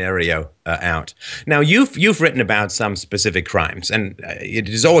scenario out. Now, you've written about some specific crimes, and it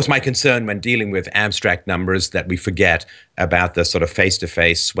is always my concern when dealing with abstract numbers that we forget about the sort of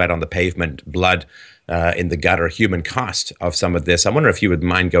face-to-face, sweat on the pavement, blood in the gutter, human cost of some of this. I wonder if you would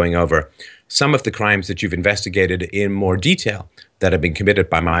mind going over some of the crimes that you've investigated in more detail that have been committed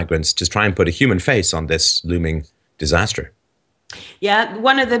by migrants to try and put a human face on this looming disaster. Yeah,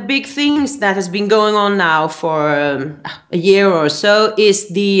 one of the big things that has been going on now for a year or so is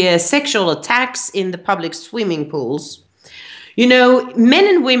the sexual attacks in the public swimming pools. You know, men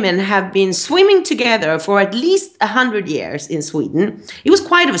and women have been swimming together for at least 100 years in Sweden. It was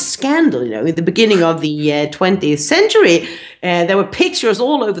quite of a scandal, in the beginning of the 20th century. There were pictures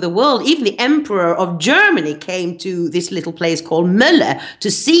all over the world. Even the Emperor of Germany came to this little place called Molyneux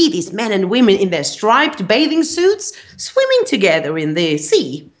to see these men and women in their striped bathing suits swimming together in the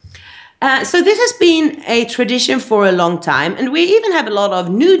sea. So this has been a tradition for a long time. And we even have a lot of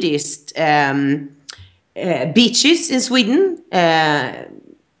nudist beaches in Sweden.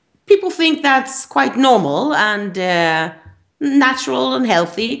 People think that's quite normal and natural and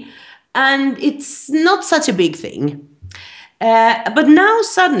healthy, and it's not such a big thing. But now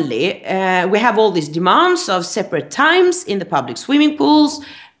suddenly we have all these demands of separate times in the public swimming pools,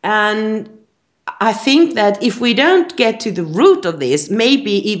 and I think that if we don't get to the root of this,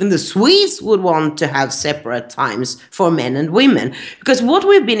 maybe even the Swedes would want to have separate times for men and women. Because what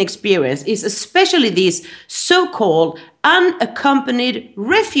we've been experiencing is especially these so-called unaccompanied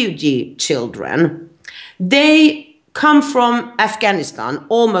refugee children. They come from Afghanistan,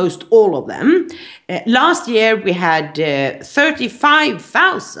 almost all of them. Last year we had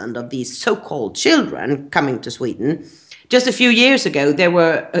 35,000 of these so-called children coming to Sweden. Just a few years ago, there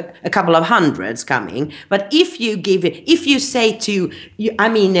were a couple of hundreds coming. But if you say to,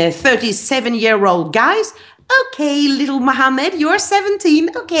 37-year-old guys, okay, little Mohammed, you're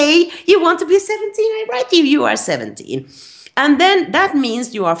 17. Okay, you want to be 17? I write you are 17. And then that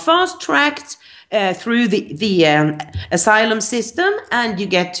means you are fast-tracked through the asylum system, and you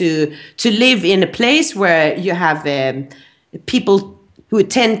get to live in a place where you have people who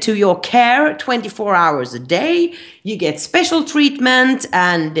attend to your care 24 hours a day. You get special treatment,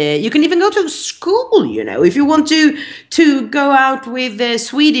 and you can even go to school, if you want to go out with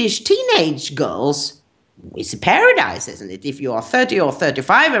Swedish teenage girls. It's a paradise, isn't it? If you are 30 or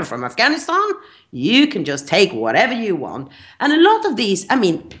 35 and from Afghanistan, you can just take whatever you want. And a lot of these,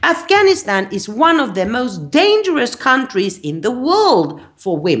 Afghanistan is one of the most dangerous countries in the world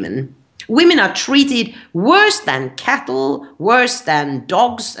for women. Women are treated worse than cattle, worse than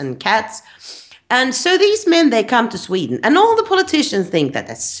dogs and cats. And so these men, they come to Sweden, and all the politicians think that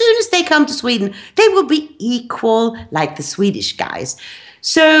as soon as they come to Sweden, they will be equal like the Swedish guys.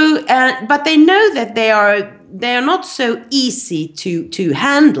 So, but they know that they are not so easy to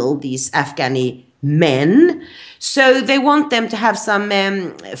handle, these Afghani men. So they want them to have some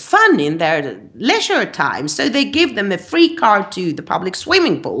fun in their leisure time. So they give them a free card to the public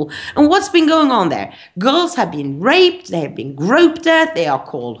swimming pool. And what's been going on there? Girls have been raped. They have been groped at. They are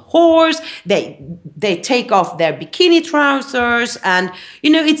called whores. They take off their bikini trousers. And,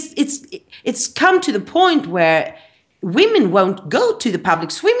 you know, it's come to the point where women won't go to the public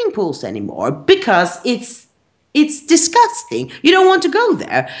swimming pools anymore because it's disgusting. You don't want to go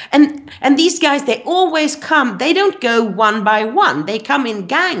there. And these guys, they always come. They don't go one by one. They come in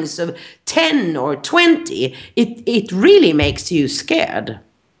gangs of 10 or 20. It really makes you scared.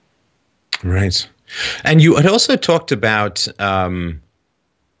 Right. And you had also talked about some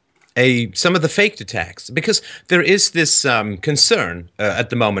of the faked attacks, because there is this concern at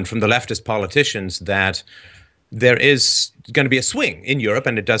the moment from the leftist politicians that there is going to be a swing in Europe,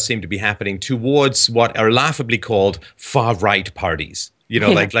 and it does seem to be happening, towards what are laughably called far-right parties. You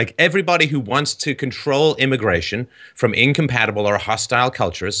know, like everybody who wants to control immigration from incompatible or hostile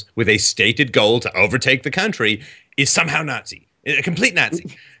cultures with a stated goal to overtake the country is somehow Nazi, a complete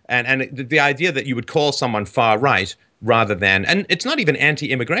Nazi. And the idea that you would call someone far-right rather than, and it's not even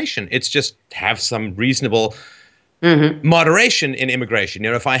anti-immigration, it's just have some reasonable moderation in immigration.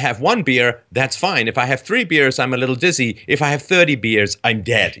 You know, if I have 1 beer, that's fine. If I have 3 beers, I'm a little dizzy. If I have 30 beers, I'm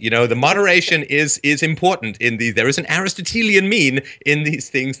dead. You know, the moderation is important in these. There is an Aristotelian mean in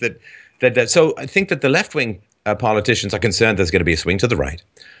these things that. So I think that the left-wing politicians are concerned there's going to be a swing to the right.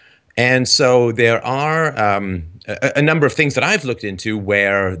 And so there are a number of things that I've looked into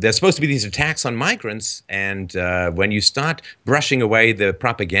where there's supposed to be these attacks on migrants. And when you start brushing away the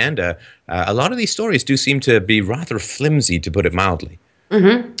propaganda, a lot of these stories do seem to be rather flimsy, to put it mildly.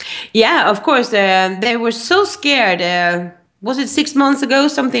 Yeah, of course. They were so scared. Was it 6 months ago,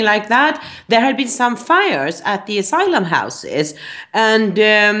 something like that? There had been some fires at the asylum houses. And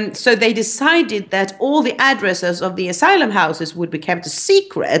so they decided that all the addresses of the asylum houses would be kept a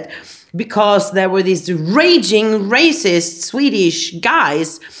secret, because there were these raging racist Swedish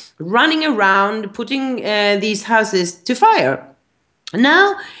guys running around putting these houses to fire.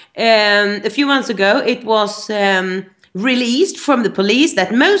 Now, a few months ago, it was released from the police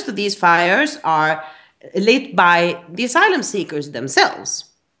that most of these fires are lit by the asylum seekers themselves.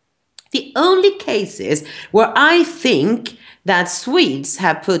 The only cases where I think that Swedes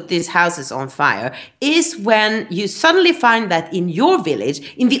have put these houses on fire is when you suddenly find that in your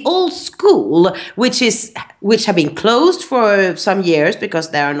village, in the old school, which have been closed for some years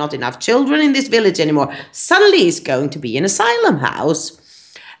because there are not enough children in this village anymore, suddenly is going to be an asylum house.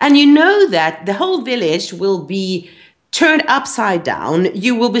 And you know that the whole village will be turned upside down.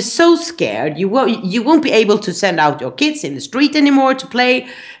 You will be so scared. You won't be able to send out your kids in the street anymore to play.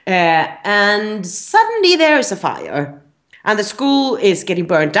 And suddenly there is a fire. And the school is getting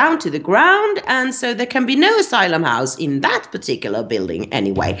burned down to the ground. And so there can be no asylum house in that particular building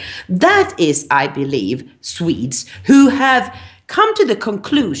anyway. That is, I believe, Swedes who have come to the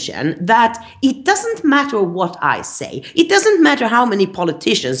conclusion that it doesn't matter what I say. It doesn't matter how many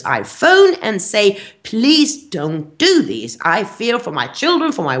politicians I phone and say, please don't do this. I fear for my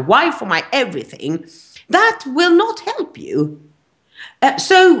children, for my wife, for my everything. That will not help you.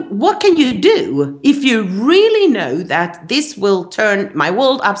 So what can you do if you really know that this will turn my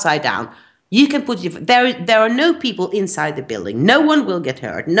world upside down? You can put there are no people inside the building. No one will get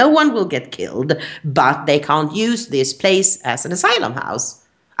hurt. No one will get killed. But they can't use this place as an asylum house.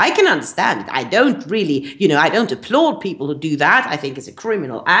 I can understand it. I don't really, I don't applaud people who do that. I think it's a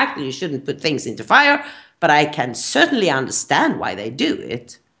criminal act and you shouldn't put things into fire. But I can certainly understand why they do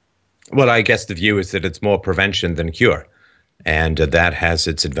it. Well, I guess the view is that it's more prevention than cure. And that has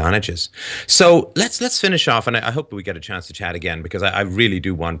its advantages. So let's finish off, and I hope we get a chance to chat again, because I really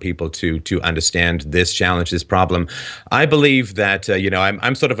do want people to understand this challenge, this problem. I believe that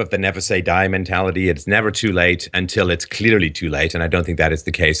I'm sort of the never say die mentality. It's never too late until it's clearly too late, and I don't think that is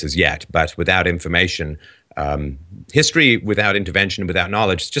the case as yet. But without information, history without intervention, without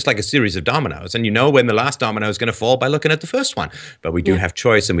knowledge, it's just like a series of dominoes. And you know when the last domino is going to fall by looking at the first one. But we do have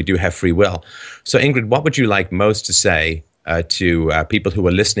choice and we do have free will. So Ingrid, what would you like most to say to people who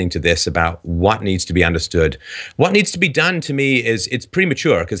are listening to this about what needs to be understood. What needs to be done, to me, is it's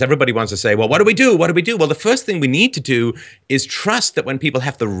premature, because everybody wants to say, well, what do we do? What do we do? Well, the first thing we need to do is trust that when people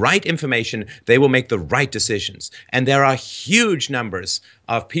have the right information, they will make the right decisions. And there are huge numbers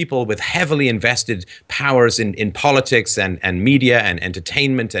of people with heavily invested powers in politics and media and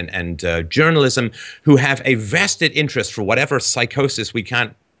entertainment and journalism who have a vested interest, for whatever psychosis we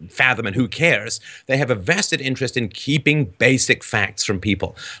can't fathom, and who cares? They have a vested interest in keeping basic facts from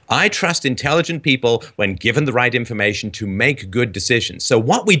people. I trust intelligent people, when given the right information, to make good decisions. So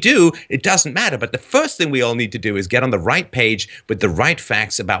what we do, it doesn't matter. But the first thing we all need to do is get on the right page with the right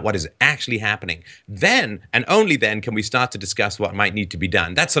facts about what is actually happening. Then, and only then, can we start to discuss what might need to be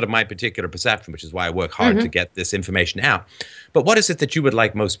done. That's sort of my particular perception, which is why I work hard to get this information out. But what is it that you would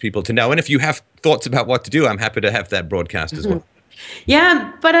like most people to know? And if you have thoughts about what to do, I'm happy to have that broadcast as well.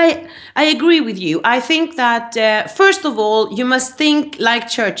 Yeah, but I agree with you. I think that, first of all, you must think like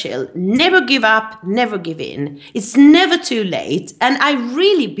Churchill: never give up, never give in. It's never too late. And I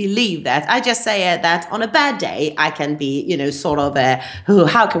really believe that. I just say that on a bad day, I can be, sort of,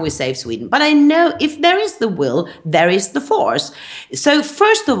 how can we save Sweden? But I know if there is the will, there is the force. So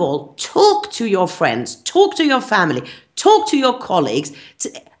first of all, talk to your friends, talk to your family, talk to your colleagues.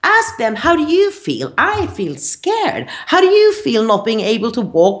 Ask them, how do you feel? I feel scared. How do you feel not being able to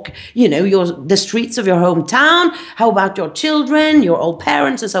walk, the streets of your hometown? How about your children, your old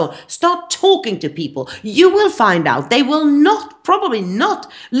parents, and so on? Start talking to people. You will find out they will probably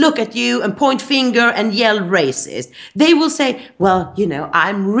not look at you and point finger and yell racist. They will say, well,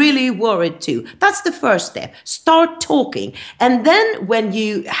 I'm really worried too. That's the first step. Start talking. And then when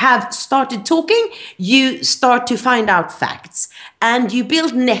you have started talking, you start to find out facts. And you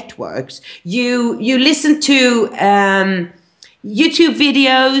build networks. You listen to YouTube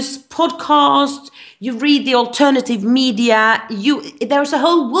videos, podcasts. You read the alternative media. There's a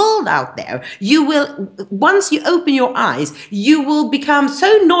whole world out there. You will, once you open your eyes, you will become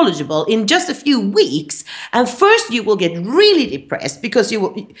so knowledgeable in just a few weeks. And first, you will get really depressed because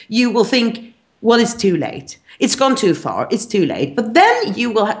you will think, well, it's too late. It's gone too far. It's too late. But then you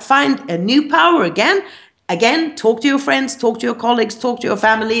will find a new power again. Again, talk to your friends, talk to your colleagues, talk to your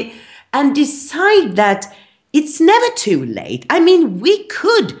family, and decide that it's never too late. I mean, we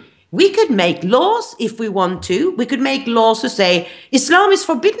could make laws if we want to. We could make laws to say Islam is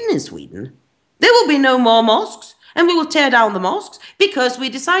forbidden in Sweden. There will be no more mosques, and we will tear down the mosques because we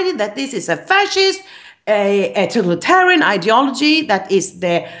decided that this is a fascist, a totalitarian ideology that is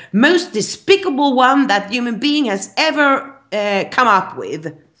the most despicable one that human being has ever come up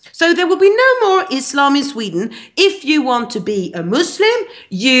with. So there will be no more Islam in Sweden. If you want to be a Muslim,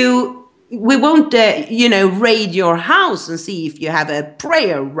 we won't, raid your house and see if you have a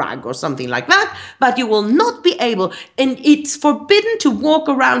prayer rug or something like that. But you will not be able, and it's forbidden to walk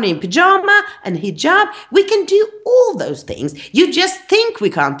around in pajama and hijab. We can do all those things. You just think we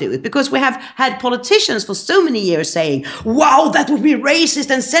can't do it because we have had politicians for so many years saying, wow, that would be racist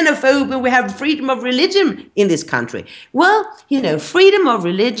and xenophobic, and we have freedom of religion in this country. Well, freedom of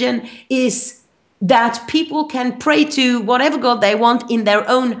religion is that people can pray to whatever God they want in their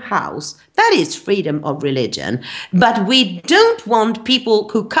own house. That is freedom of religion. But we don't want people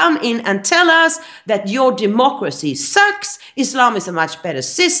who come in and tell us that your democracy sucks, Islam is a much better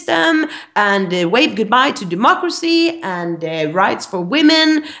system, and wave goodbye to democracy and rights for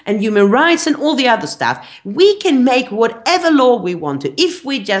women and human rights and all the other stuff. We can make whatever law we want to if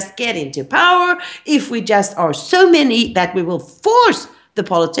we just get into power, if we just are so many that we will force the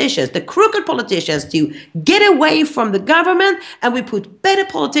politicians, the crooked politicians, to get away from the government, and we put better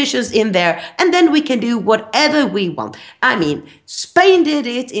politicians in there, and then we can do whatever we want. I mean, Spain did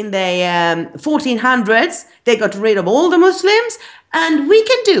it in the 1400s. They got rid of all the Muslims, and we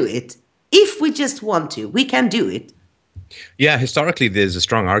can do it. If we just want to, we can do it. Yeah, historically, there's a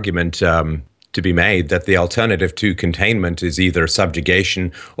strong argument to be made that the alternative to containment is either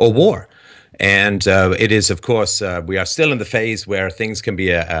subjugation or war. And it is, of course, we are still in the phase where things can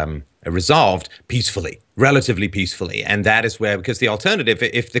be resolved peacefully, relatively peacefully. And that is where, because the alternative,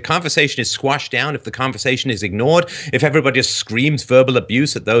 if the conversation is squashed down, if the conversation is ignored, if everybody just screams verbal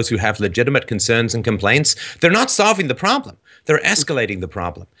abuse at those who have legitimate concerns and complaints, they're not solving the problem. They're escalating the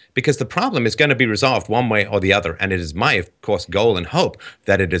problem, because the problem is going to be resolved one way or the other. And it is my, of course, goal and hope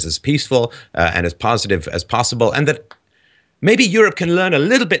that it is as peaceful and as positive as possible, and that maybe Europe can learn a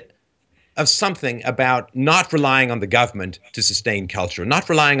little bit of something about not relying on the government to sustain culture, not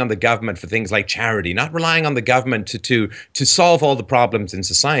relying on the government for things like charity, not relying on the government to solve all the problems in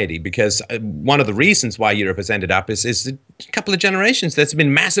society. Because one of the reasons why Europe has ended up is a couple of generations. There's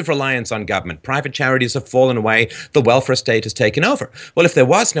been massive reliance on government. Private charities have fallen away. The welfare state has taken over. Well, if there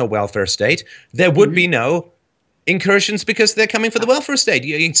was no welfare state, there would be no incursions because they're coming for the welfare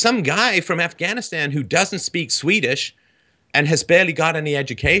state. Some guy from Afghanistan who doesn't speak Swedish and has barely got any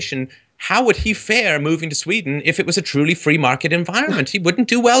education, how would he fare moving to Sweden if it was a truly free market environment? He wouldn't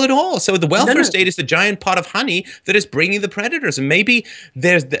do well at all. So the welfare state is the giant pot of honey that is bringing the predators. And maybe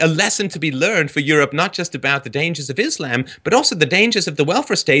there's a lesson to be learned for Europe, not just about the dangers of Islam, but also the dangers of the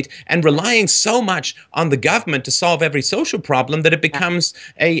welfare state and relying so much on the government to solve every social problem that it becomes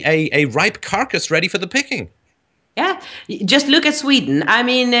a ripe carcass ready for the picking. Yeah, just look at Sweden. I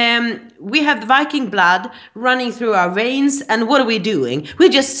mean, we have the Viking blood running through our veins, and what are we doing? We're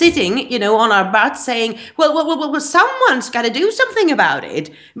just sitting, on our butts saying, well, someone's got to do something about it.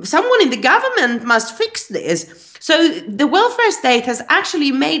 Someone in the government must fix this. So the welfare state has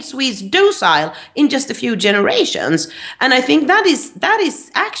actually made Swedes docile in just a few generations. And I think that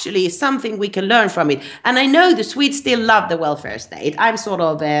is actually something we can learn from it. And I know the Swedes still love the welfare state. I'm sort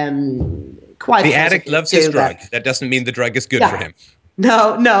of... The addict loves his drug. That doesn't mean the drug is good for him.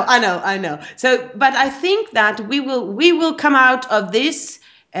 No, I know. So, but I think that we will come out of this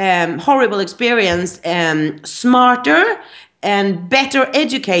horrible experience smarter and better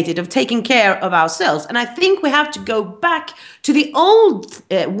educated of taking care of ourselves. And I think we have to go back to the old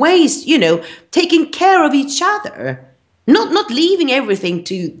ways, taking care of each other, not leaving everything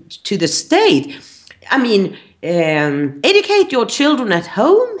to the state. I mean, educate your children at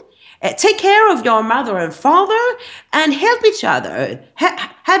home. Take care of your mother and father and help each other.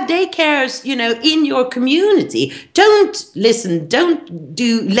 Have daycares, in your community. Don't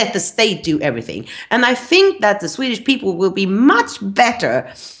let the state do everything. And I think that the Swedish people will be much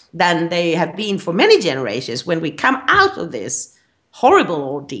better than they have been for many generations when we come out of this horrible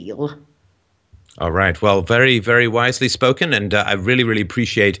ordeal. All right. Well, very, very wisely spoken. And I really, really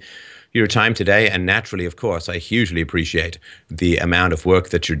appreciate your time today. And naturally, of course, I hugely appreciate the amount of work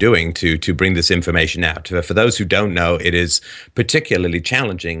that you're doing to bring this information out. For those who don't know, it is particularly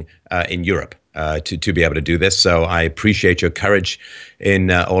challenging in Europe to be able to do this. So I appreciate your courage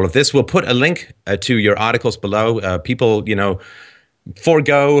in all of this. We'll put a link to your articles below. People,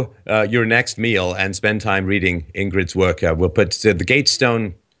 forego your next meal and spend time reading Ingrid's work. We'll put the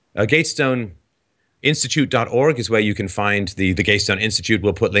Gatestone Institute.org is where you can find the Gatestone Institute.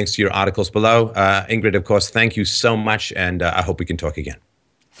 We'll put links to your articles below. Ingrid, of course, thank you so much, and I hope we can talk again.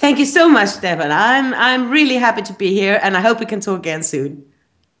 Thank you so much, Stefan. I'm really happy to be here, and I hope we can talk again soon.